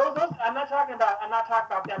 But those I'm not talking about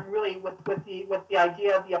them really with the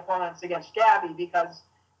idea of the opponents against Gabby, because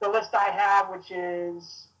the list I have, which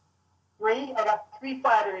is I got 3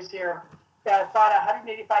 fighters here that fought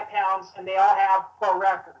 185 pounds, and they all have pro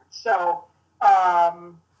records. So.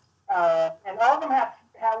 And all of them have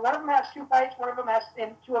one of them has 2 fights, one of them has,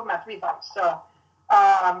 and 2 of them have 3 fights. So,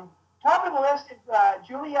 top of the list is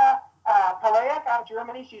Julia Palaic out of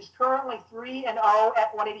Germany. She's currently 3-0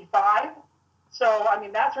 at 185. So, I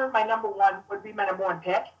mean, that's my number one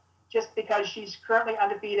pick, just because she's currently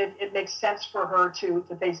undefeated. It makes sense for her to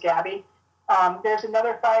face Gabby. There's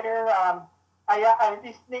another fighter.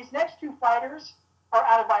 These next 2 fighters are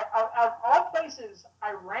out of all places,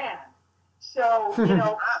 Iran. So, the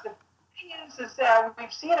thing is that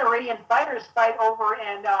we've seen Iranian fighters fight over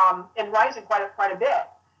in Rizin quite a bit.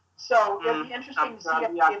 So it'll be interesting to see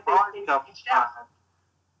if they.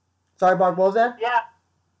 Sorry, Mark, what was that? Yeah.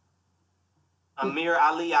 Amir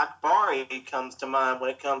Ali Akbari comes to mind when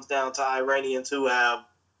it comes down to Iranians who have,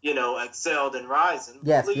 excelled in Ryzen.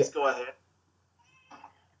 Yes. Please go ahead.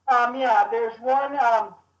 Yeah, there's one,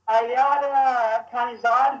 Ayada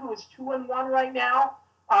Khanizad, who is 2-1 right now.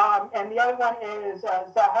 And the other one is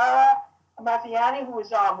Zahara Matiani, who is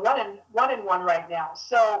 1-1 right now.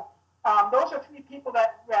 So those are three people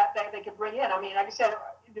that they could bring in. I mean, like I said,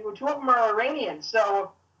 two of them are Iranians.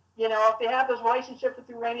 So, if they have those relationships with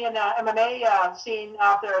the Iranian MMA scene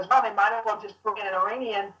out there as well, they might as well just bring in an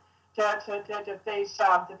Iranian to face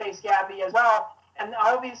Gabby as well. And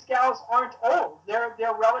all these gals aren't old. They're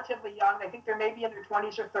relatively young. I think they're maybe in their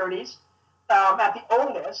 20s or 30s at the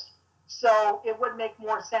oldest. So it would make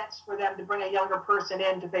more sense for them to bring a younger person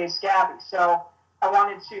in to face Gabby. So I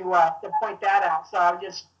wanted to point that out. So I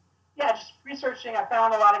just researching, I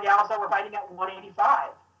found a lot of gals that were fighting at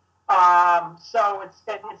 185. So it's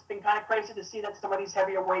been kind of crazy to see that some of these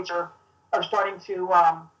heavier weights are starting to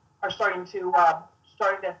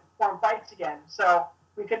form fights again. So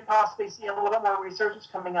we could possibly see a little bit more resurgence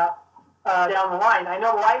coming up down the line. I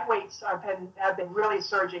know lightweights have been really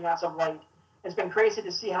surging as of late. It's been crazy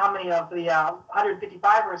to see how many of the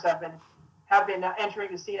 155ers have been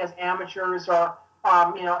entering the scene as amateurs or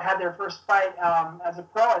had their first fight as a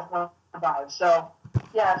pro as 155. So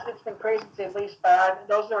yeah, it's been crazy to say the least. But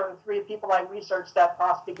those are the three people I researched that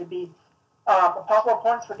possibly could be possible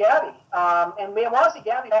opponents for Gabby. And we want to see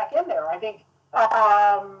Gabby back in there. I think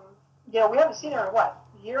we haven't seen her in a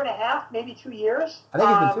year and a half, maybe 2 years. I think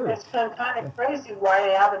it's been 2. It's been kind of crazy why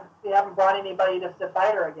they haven't brought anybody to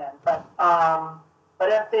fight her again. But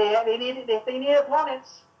if they need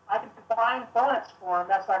opponents, I can find opponents for them.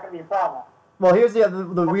 That's not going to be a problem. Well, here's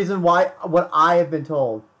the reason why. What I have been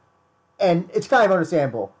told, and it's kind of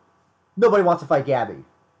understandable. Nobody wants to fight Gabby.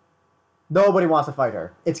 Nobody wants to fight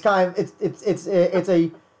her. It's kind of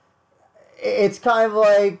it's kind of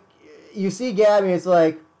like you see Gabby. It's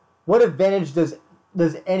like, what advantage do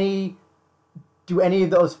any of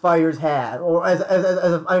those fighters have, or as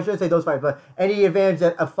I shouldn't say those fighters, but any advantage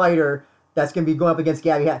that a fighter that's going to be going up against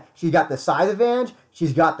Gabby has? She's got the size advantage,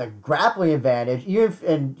 she's got the grappling advantage,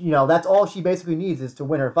 and that's all she basically needs is to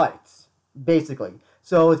win her fights, basically.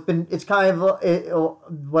 So it's kind of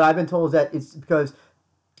what I've been told is that it's because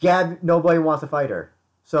nobody wants to fight her,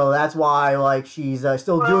 so that's why she's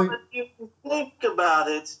still doing. Well, if you think about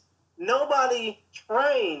it, nobody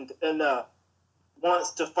trained enough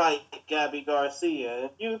wants to fight Gabby Garcia.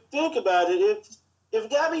 If you think about it, if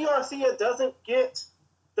Gabby Garcia doesn't get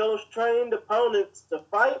those trained opponents to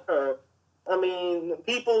fight her, I mean,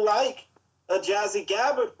 people like Jazzy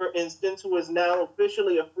Gabbard, for instance, who is now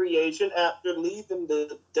officially a free agent after leaving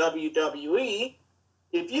the WWE.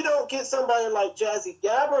 If you don't get somebody like Jazzy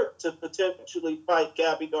Gabbard to potentially fight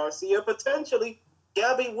Gabby Garcia, potentially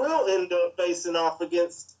Gabby will end up facing off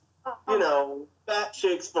against, fat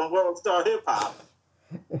chicks from World Star Hip Hop.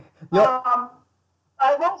 Yep.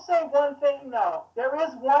 I will say one thing, though. There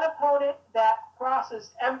is one opponent that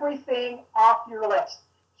crosses everything off your list.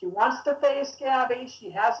 She wants to face Gabby. She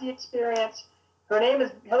has the experience. Her name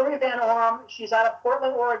is Hillary Van Orm. She's out of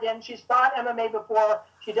Portland, Oregon. She's fought MMA before.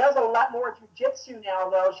 She does a lot more jiu-jitsu now,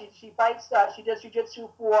 though. She fights. She does jiu-jitsu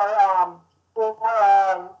for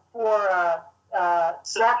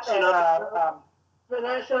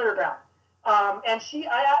National Underground. And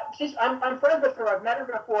I'm friends with her. I've met her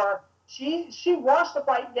before. She wants to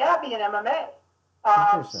fight Gabby in MMA.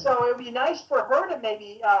 So it would be nice for her to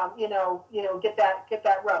maybe get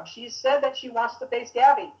that rub. She said that she wants to face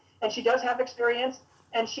Gabby, and she does have experience.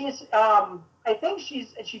 And she's I think she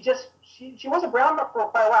was a brown belt for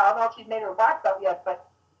quite a while. I don't know if she's made her black belt yet, but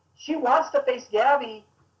she wants to face Gabby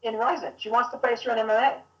in Ryzen. She wants to face her in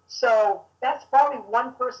MMA. So that's probably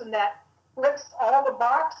one person that flicks all the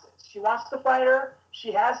boxes. She wants to fight her.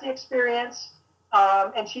 She has the experience,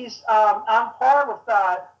 and she's on par with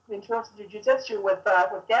in terms of jiu-jitsu with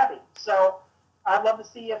Gabby. So I'd love to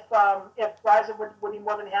see if Ryzen would be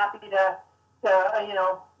more than happy to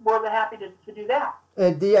do that.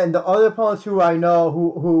 And the other opponents who I know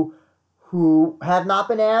who have not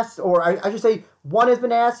been asked, or I should say one has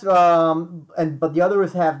been asked, but the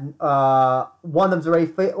others have. One of them's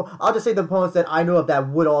already. I'll just say the opponents that I know of that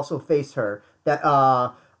would also face her. That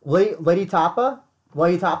Lady Tapa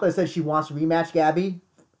said she wants to rematch Gabby.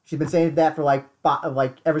 She's been saying that for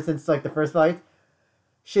ever since the first fight.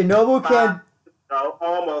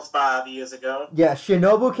 Almost 5 years ago. Yeah,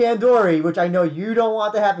 Shinobu Kandori, which I know you don't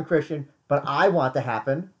want to happen, Christian, but I want to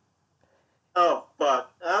happen. Oh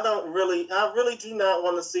fuck! I really do not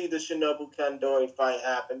want to see the Shinobu Kandori fight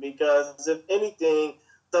happen, because if anything,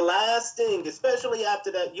 the last thing, especially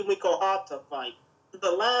after that Yumiko Hata fight,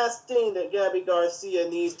 the last thing that Gabby Garcia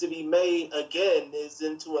needs to be made again is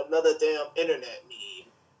into another damn internet meme.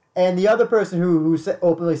 And the other person who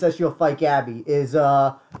openly says she'll fight Gabby is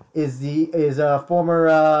former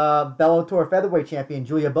Bellator featherweight champion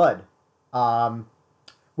Julia Budd,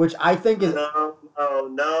 which I think is no, hell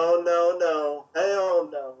no.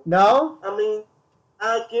 No. I mean,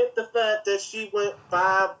 I get the fact that she went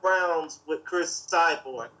 5 rounds with Chris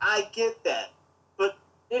Cyborg. I get that, but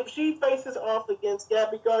if she faces off against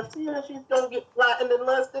Gabby Garcia, she's gonna get flattened in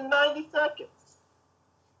less than 90 seconds.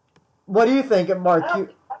 What do you think, Mark? I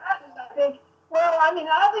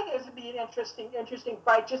think it would be an interesting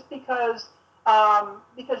fight just because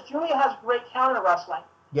Julia has great counter wrestling.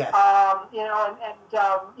 Yes.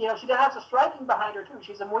 She has a striking behind her too.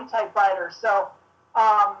 She's a Muay Thai fighter, so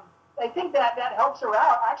I think that helps her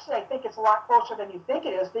out. Actually, I think it's a lot closer than you think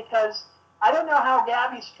it is because I don't know how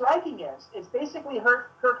Gabby's striking is. It's basically her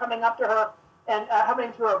coming up to her and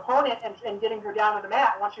coming to her opponent and getting her down to the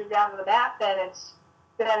mat. Once you're down to the mat, then it's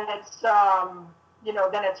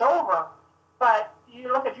over. But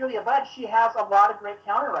you look at Julia Budd; she has a lot of great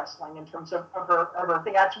counter wrestling in terms of her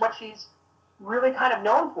thing. That's what she's really kind of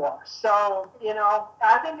known for. So,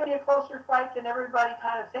 I think it'll be a closer fight than everybody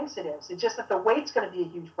kind of thinks it is. It's just that the weight's going to be a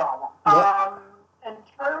huge problem. Yep. In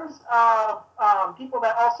terms of people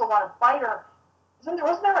that also want to fight her,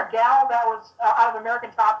 wasn't there a gal that was out of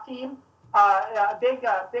American Top Team, a big,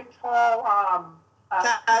 tall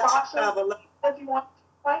boxer that you want to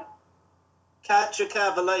fight? Katja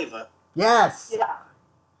Kavaleva. Yes. Yeah.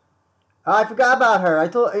 I forgot about her. I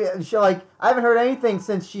haven't heard anything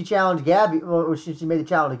since she challenged Gabby. Well, she made the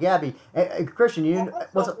challenge to Gabby. Christian,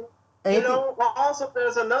 also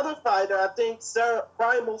there's another fighter. I think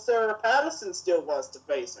Primal Sarah Patterson still wants to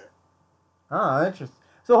face her. Oh, interesting.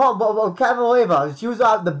 So, Kavaleva, she was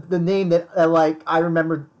the name that I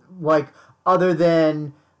remember other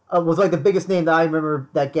than was the biggest name that I remember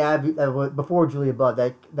that Gabby before Julia Budd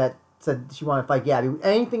that said she wanted to fight Gabby.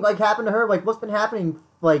 Anything happened to her? What's been happening?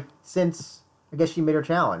 Since I guess she made her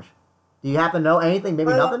challenge. Do you happen to know anything?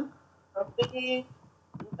 Maybe nothing? I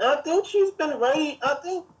think she's been ready. I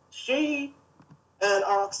think she and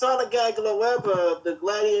Oksana Gagloweva, the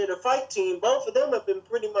Gladiator fight team, both of them have been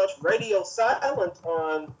pretty much radio silent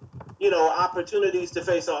on, opportunities to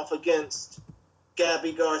face off against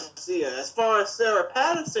Gabby Garcia. As far as Sarah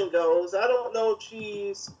Patterson goes, I don't know if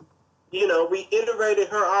she's, reiterated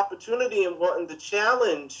her opportunity in wanting to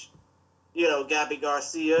challenge Gabby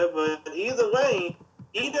Garcia, but either way,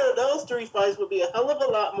 either of those 3 fights would be a hell of a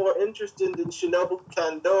lot more interesting than Shinobu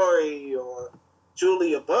Kandori or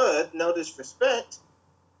Julia Budd, no disrespect.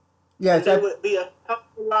 Yes, it would be a hell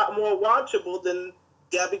of a lot more watchable than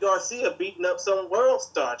Gabby Garcia beating up some world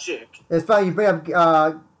star chick. It's funny you bring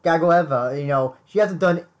up Gagloweva, she hasn't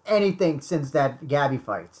done anything since that Gabby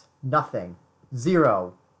fight. Nothing.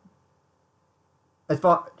 Zero. As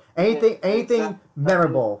far... Anything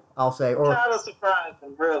memorable, I'll say. Or kind of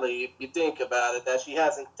surprising, really, if you think about it, that she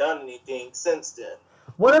hasn't done anything since then.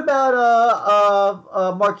 What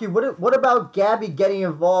about Marquis? What about Gabby getting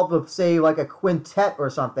involved with, say, a quintet or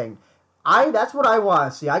something? That's what I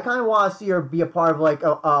want to see. I kind of want to see her be a part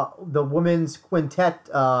of the women's quintet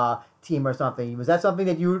team or something. Was that something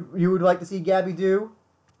that you would like to see Gabby do?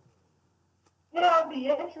 It'd be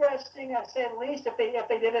interesting, to say at least, if they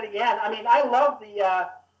did it again. I mean, I love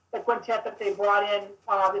the quintet that they brought in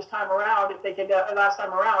this time around, if they could, last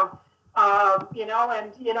time around.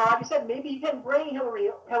 Like I said, maybe you can bring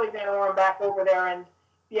Hillary Van Oren back over there and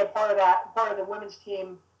be a part of the women's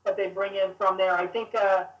team that they bring in from there. I think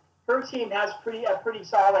her team has a pretty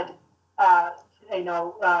solid, her team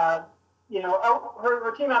out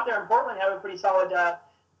there in Portland have a pretty solid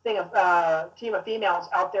team of females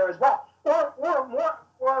out there as well. Or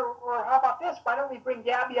how about this? Why don't we bring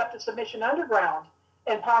Gabby up to Submission Underground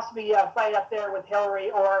and possibly fight up there with Hillary,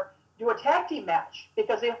 or do a tag team match,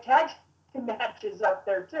 because they have tag team matches up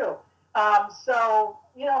there too. I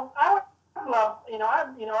would love,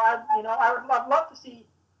 I would love to see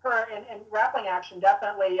her in grappling action,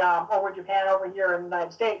 definitely over Japan, over here in the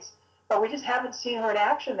United States. But we just haven't seen her in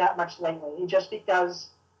action that much lately, just because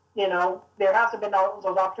there hasn't been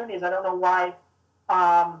those opportunities. I don't know why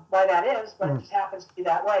that is, but it just happens to be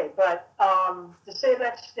that way. But to say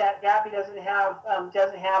that Gabby doesn't have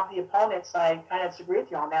the opponents, I kind of disagree with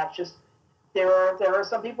you on that. It's just there are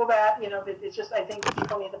some people that it's just, I think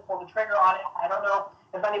people need to pull the trigger on it. I don't know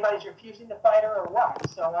if anybody's refusing to fight her or what.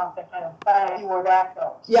 So I'll have to kind of see where that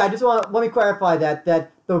goes. Yeah, I just let me clarify that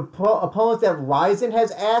the opponents that Rizin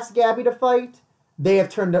has asked Gabby to fight, they have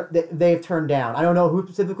turned down. I don't know who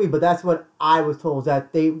specifically, but that's what I was told,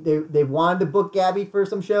 that they wanted to book Gabby for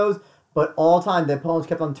some shows, but all the time the opponents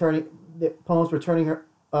kept on turning. The opponents were turning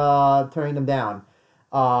them down,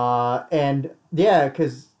 and yeah,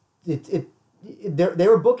 because they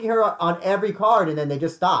were booking her on every card, and then they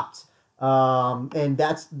just stopped. And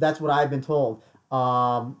that's what I've been told.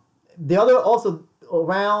 The other also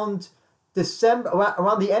around December,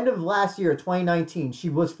 around the end of last year, 2019, she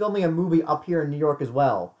was filming a movie up here in New York as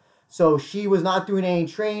well. So she was not doing any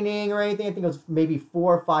training or anything. I think it was maybe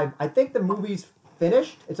 4 or 5. I think the movie's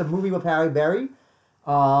finished. It's a movie with Halle Berry.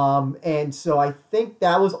 And so I think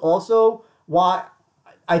that was also why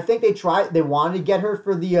I think they wanted to get her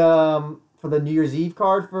for the New Year's Eve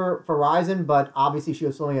card for Rizin, but obviously she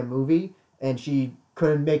was filming a movie and she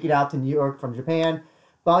couldn't make it out to New York from Japan.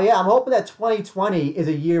 But yeah, I'm hoping that 2020 is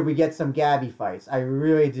a year we get some Gabby fights. I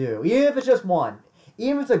really do. Even if it's just one.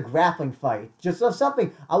 Even if it's a grappling fight. Just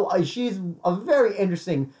something. She's a very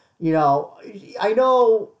interesting, I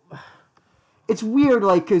know it's weird,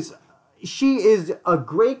 like, because she is a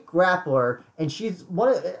great grappler, and she's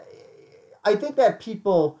I think that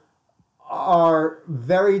people are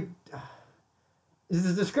very. This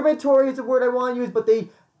is discriminatory is the word I want to use, but they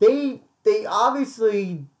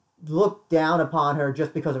obviously look down upon her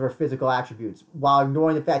just because of her physical attributes, while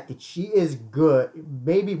ignoring the fact that she is good,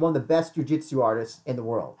 maybe one of the best jiu-jitsu artists in the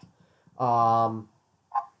world. And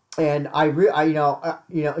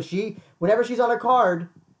she, whenever she's on a card,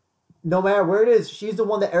 no matter where it is, she's the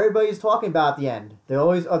one that everybody's talking about at the end. They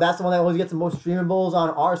always, that's the one that always gets the most streamables on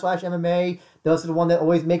r/MMA. That's the one that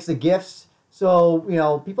always makes the gifts. So,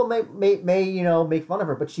 people may make fun of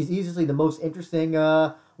her, but she's easily the most interesting,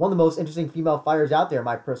 one of the most interesting female fighters out there, in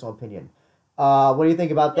my personal opinion. What do you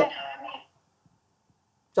think about that?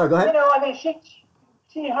 Sorry, go ahead.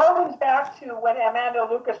 She harkens back to when Amanda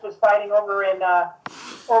Lucas was fighting over in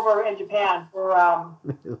Japan,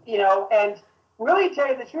 and really, to tell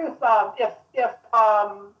you the truth,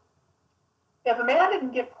 if Amanda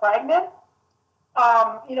didn't get pregnant,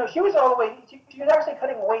 she was all the way. She was actually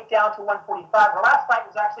cutting weight down to 145. Her last fight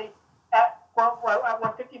was actually at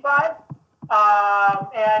 155,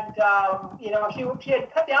 she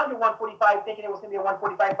had cut down to 145, thinking it was going to be a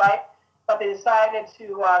 145 fight, but they decided to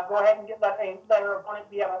go ahead and let her opponent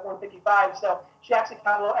be at 155. So she actually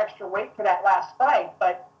cut a little extra weight for that last fight,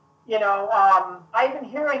 but. I've been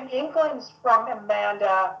hearing inklings from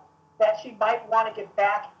Amanda that she might want to get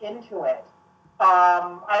back into it.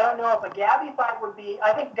 I don't know if a Gabby fight would be.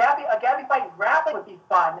 I think a Gabby fight grappling would be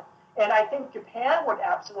fun, and I think Japan would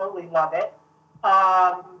absolutely love it.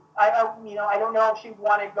 I don't know if she'd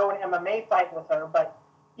want to go an MMA fight with her, but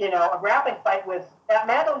a grappling fight with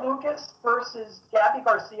Amanda Lucas versus Gabby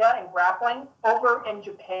Garcia in grappling over in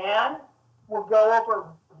Japan will go over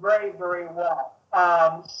very, very well.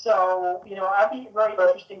 I'd be very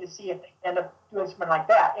interesting to see if they end up doing something like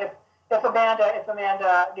that. If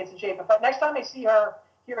Amanda gets in shape, but next time I see her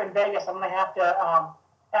here in Vegas, I'm gonna have to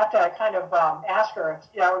kind of ask her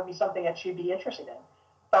if that would be something that she'd be interested in.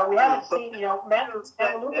 But we haven't seen, Amanda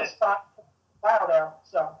Lucas fought a while there.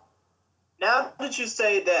 So now that you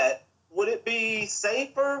say that, would it be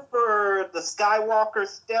safer for the Skywalker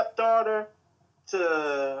stepdaughter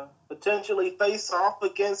to potentially face off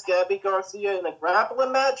against Gabby Garcia in a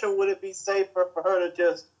grappling match, or would it be safer for her to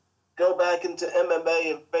just go back into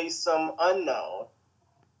MMA and face some unknown?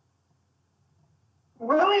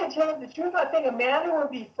 Really, to tell you the truth, I think Amanda would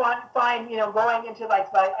be fine, going into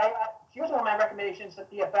she was one of my recommendations that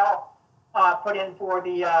PFL put in for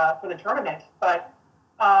the tournament, but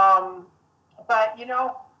I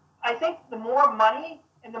think the more money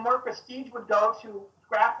and the more prestige would go to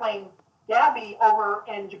grappling Gabby over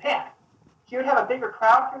in Japan. She would have a bigger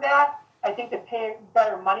crowd for that. I think they'd pay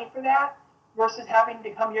better money for that versus having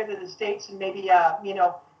to come here to the States and maybe,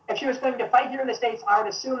 if she was going to fight here in the States, I would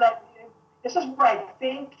assume that this is what I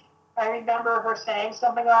think. I remember her saying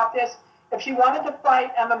something about this. If she wanted to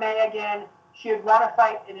fight MMA again, she would want to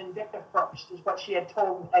fight in Invicta first, is what she had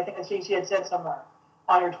told me. I think she had said somewhere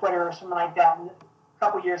on her Twitter or something like that a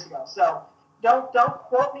couple years ago. So don't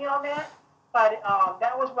quote me on that. But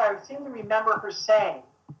that was what I seem to remember her saying.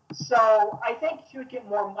 So I think she would get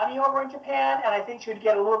more money over in Japan, and I think she would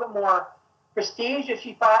get a little bit more prestige if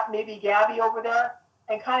she fought maybe Gabby over there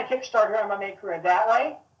and kind of kickstart her MMA career that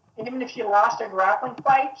way. And even if she lost a grappling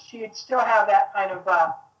fight, she'd still have that kind of,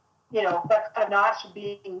 that kind of notch of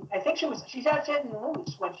being. I think she didn't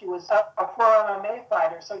lose when she was a pro MMA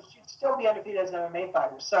fighter, so she'd still be undefeated as an MMA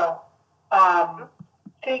fighter. So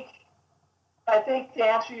I think to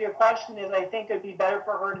answer your question is I think it would be better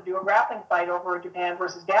for her to do a grappling fight over in Japan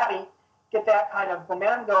versus Gabby, get that kind of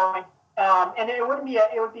momentum going, and it would be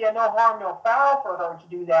a no harm, no foul for her to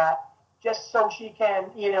do that, just so she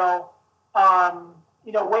can,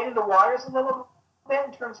 waded the waters a little bit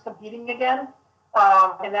in terms of competing again.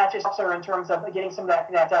 And that just helps her in terms of getting some of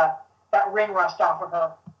that ring rust off of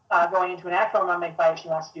her going into an actual MMA fight if she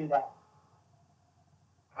wants to do that.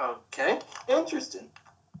 Okay, interesting.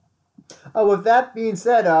 With that being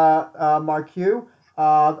said, Mark Hugh,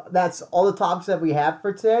 that's all the topics that we have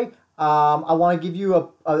for today. I want to give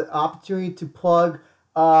you an opportunity to plug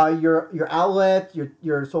your outlet,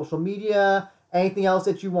 your social media, anything else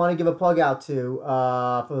that you want to give a plug out to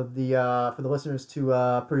for the listeners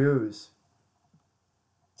to peruse.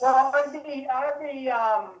 Well,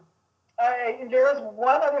 there is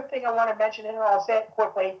one other thing I want to mention, and I'll say it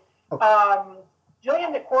quickly. Okay.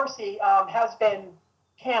 Jillian DeCourcy has been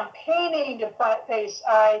campaigning to face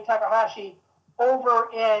Ai Takahashi over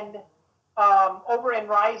in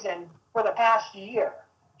Rizin for the past year.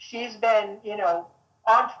 She's been,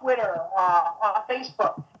 on Twitter, on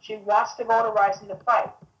Facebook. She wants to go to Rizin to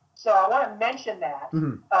fight. So I want to mention that,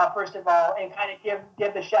 first of all, and kind of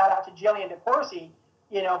give the shout out to Jillian DeCourcy,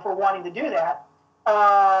 for wanting to do that.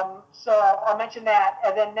 So I'll mention that,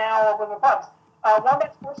 and then now over the plugs.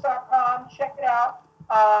 WombatSports.com, check it out.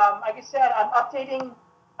 Like I said, I'm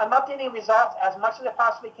updating results as much as I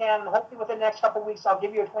possibly can. Hopefully within the next couple of weeks, I'll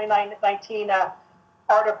give you a 2019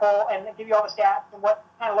 article and give you all the stats and what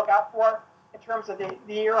kind of look out for in terms of the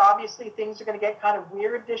year. Obviously, things are going to get kind of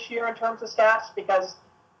weird this year in terms of stats because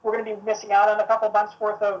we're going to be missing out on a couple months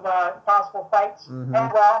worth of possible fights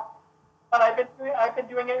as well. But I've been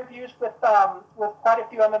doing interviews with quite a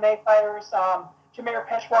few MMA fighters. Jameer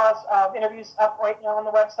Peshaw's interviews up right now on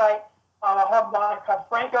the website. I'll have Monica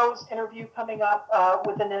Franco's interview coming up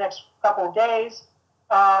within the next couple of days.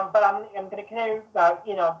 But I'm going to continue,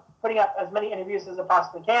 putting up as many interviews as I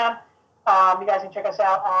possibly can. You guys can check us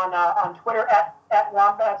out on Twitter at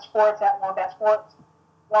Wombat Sports, at Wombat Sports,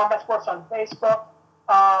 Wombat Sports on Facebook.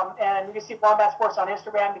 And you can see Wombat Sports on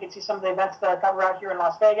Instagram. You can see some of the events that I cover out here in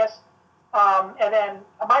Las Vegas. And then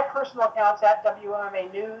my personal account's at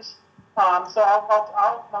WMMA News. So I'll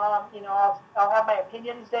have my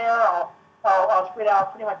opinions there. I'll tweet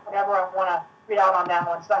out pretty much whatever I want to tweet out on that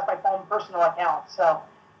one. So that's my own personal account. So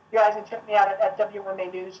you guys can check me out at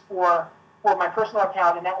WMMA News for my personal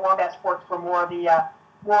account, and at Wombat Sports for more of the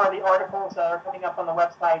articles that are coming up on the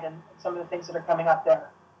website and some of the things that are coming up there.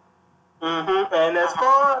 And as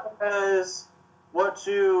far as what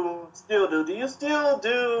you still do you still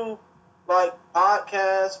do like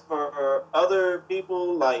podcasts for other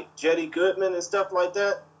people like Jetty Goodman and stuff like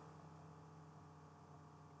that?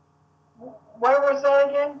 What was that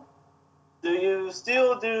again? Do you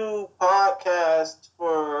still do podcasts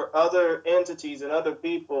for other entities and other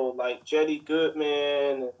people like Jetty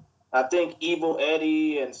Goodman, I think Evil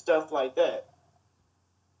Eddie and stuff like that?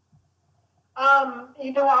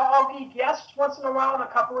 I'll be guest once in a while on a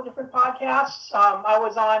couple of different podcasts. I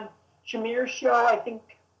was on Jameer's show, I think,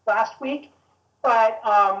 last week, but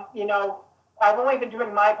I've only been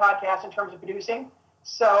doing my podcast in terms of producing,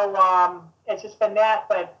 so it's just been that.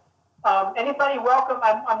 But anybody welcome?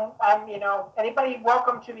 Anybody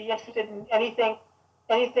welcome to be interested in anything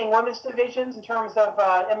women's divisions in terms of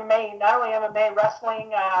MMA, not only MMA,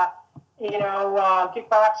 wrestling,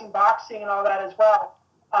 kickboxing, boxing, and all that as well.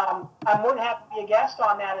 I'm more than happy to be a guest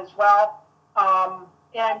on that as well.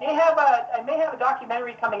 And I may have a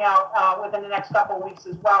documentary coming out within the next couple of weeks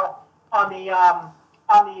as well on the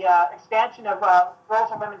expansion of girls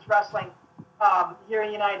and women's wrestling here in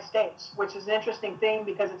the United States, which is an interesting thing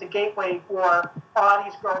because it's a gateway for a lot of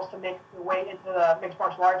these girls to make their way into the mixed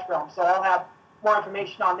martial arts realm. So I'll have more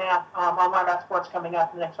information on that on Wombat Sports coming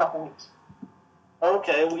up in the next couple of weeks.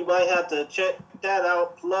 Okay, we might have to check that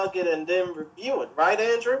out, plug it, and then review it, right,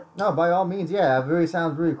 Andrew? No, by all means, yeah. It really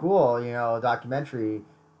sounds really cool, a documentary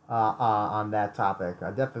on that topic.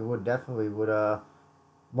 I definitely would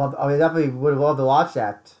love to watch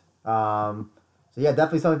that. So yeah,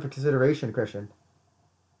 definitely something for consideration, Christian.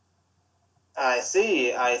 I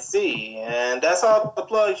see. And that's all the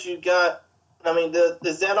plugs you got. I mean,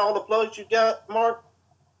 is that all the plugs you got, Mark?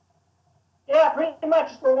 Yeah, pretty much.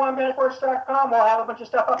 Just go to WombatSports.com. We'll have a bunch of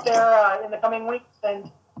stuff up there in the coming weeks,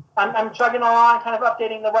 and I'm chugging along, kind of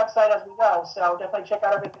updating the website as we go. So definitely check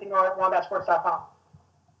out everything on WombatSports.com.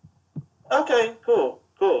 Okay, cool.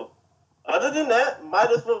 Other than that,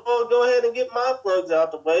 might as well go ahead and get my plugs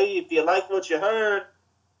out the way. If you like what you heard,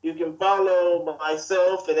 you can follow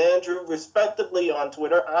myself and Andrew respectively on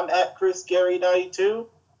Twitter. I'm at ChrisGary92.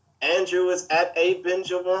 Andrew is at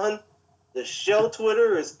ABenja1. The show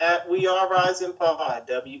Twitter is at We Are Rising Pod,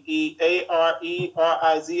 WeAreRizin,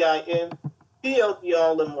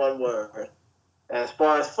 all in one word. As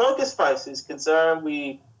far as Focus Fights is concerned,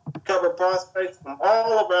 we cover prospects from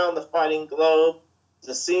all around the fighting globe.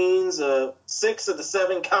 the scenes of 6 of the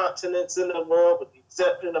 7 continents in the world, with the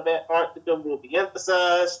exception of Antarctica, will be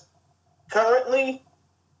emphasized. Currently,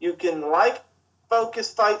 you can like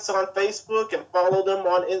Focus Fights on Facebook and follow them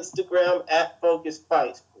on Instagram at Focus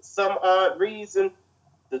Fights. For some odd reason,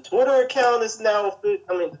 the Twitter account is now,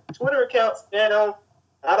 the Twitter account's down.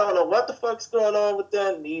 I don't know what the fuck's going on with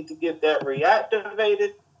that. Need to get that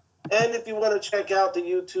reactivated. And if you want to check out the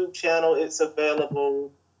YouTube channel, it's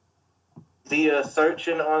available via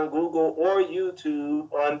searching on Google or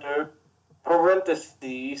YouTube under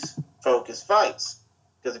parentheses Focus Fights.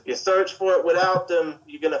 Because if you search for it without them,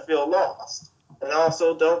 you're going to feel lost. And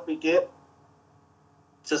also, don't forget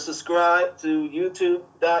to subscribe to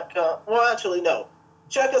youtube.com. Well, actually, no.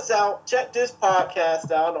 Check us out. Check this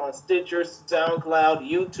podcast out on Stitcher, SoundCloud,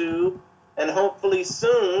 YouTube. And hopefully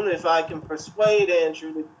soon, if I can persuade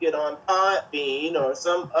Andrew to get on Podbean or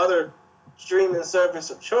some other streaming service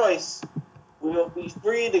of choice, we'll be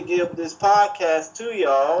free to give this podcast to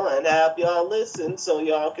y'all and have y'all listen so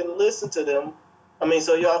y'all can listen to them.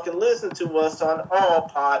 So y'all can listen to us on all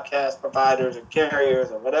podcast providers or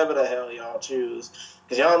carriers or whatever the hell y'all choose.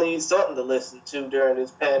 Because y'all need something to listen to during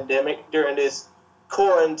this pandemic, during this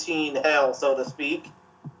quarantine hell, so to speak.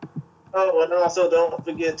 Oh, and also don't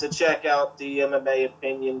forget to check out the MMA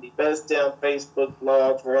Opinion, the best damn Facebook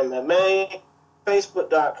blog for MMA,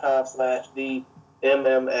 facebook.com/the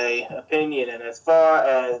MMA Opinion. And as far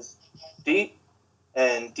as Deep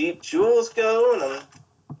Jewels go, and I'm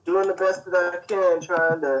doing the best that I can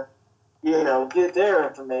trying to, get their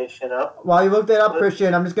information up. While you look that up,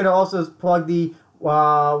 Christian, I'm just going to also plug the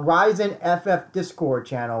Ryzen FF Discord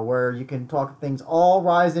channel where you can talk things all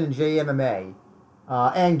Ryzen and JMMA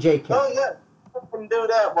and JK. Oh, yeah. I can do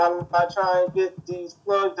that while I try and get these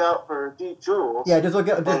plugged out for Deep Jewels. Yeah, just go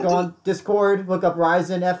on Discord, look up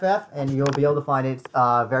Ryzen FF, and you'll be able to find it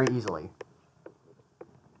very easily.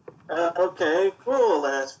 Okay, cool.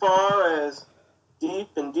 And as far as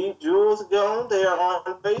Deep and Deep Jewels go, they are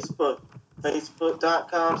on Facebook.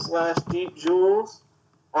 Facebook.com/Deep Jewels.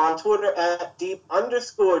 On Twitter at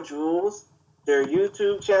Deep_Jewels. Their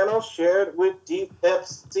YouTube channel shared with Deep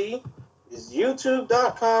FC is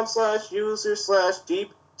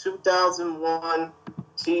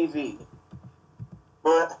youtube.com/user/Deep2001TV.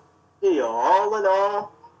 But, all in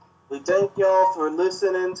all, we thank y'all for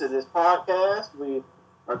listening to this podcast. We're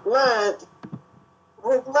glad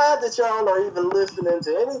that y'all are even listening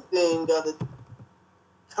to anything other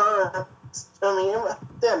current.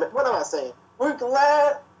 Damn it, what am I saying? We're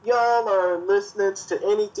glad y'all are listening to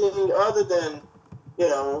anything other than,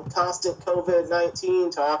 constant COVID-19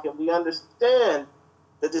 talk, and we understand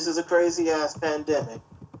that this is a crazy-ass pandemic.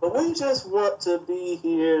 But we just want to be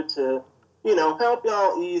here to, help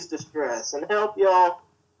y'all ease the stress and help y'all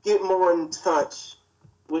get more in touch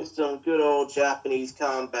with some good old Japanese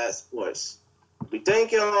combat sports. We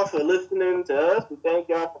thank y'all for listening to us. We thank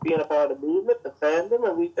y'all for being a part of the movement, the fandom,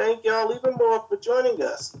 and we thank y'all even more for joining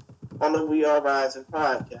us on the We Are Rising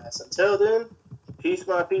podcast. Until then, peace,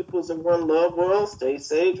 my peoples in one love world. Stay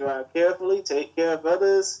safe, drive carefully, take care of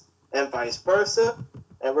others, and vice versa.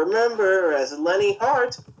 And remember, as Lenny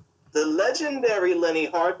Hart, the legendary Lenny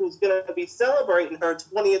Hart, who's going to be celebrating her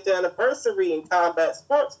 20th anniversary in combat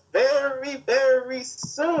sports very, very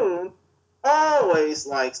soon, always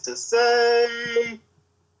likes to say,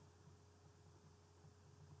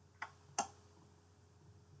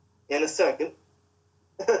 in a second.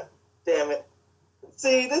 Damn it.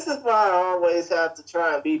 See, this is why I always have to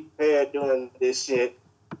try and be prepared doing this shit.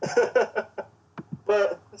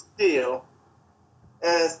 But still,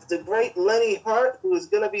 as the great Lenny Hart, who is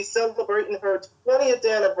going to be celebrating her 20th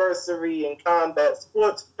anniversary in combat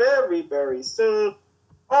sports very, very soon,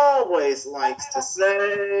 always likes to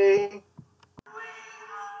say,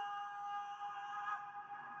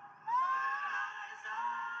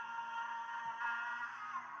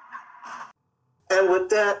 and with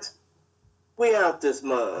that, we out this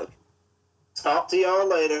mug. Talk to y'all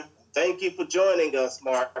later. Thank you for joining us,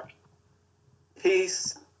 Mark.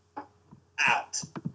 Peace out.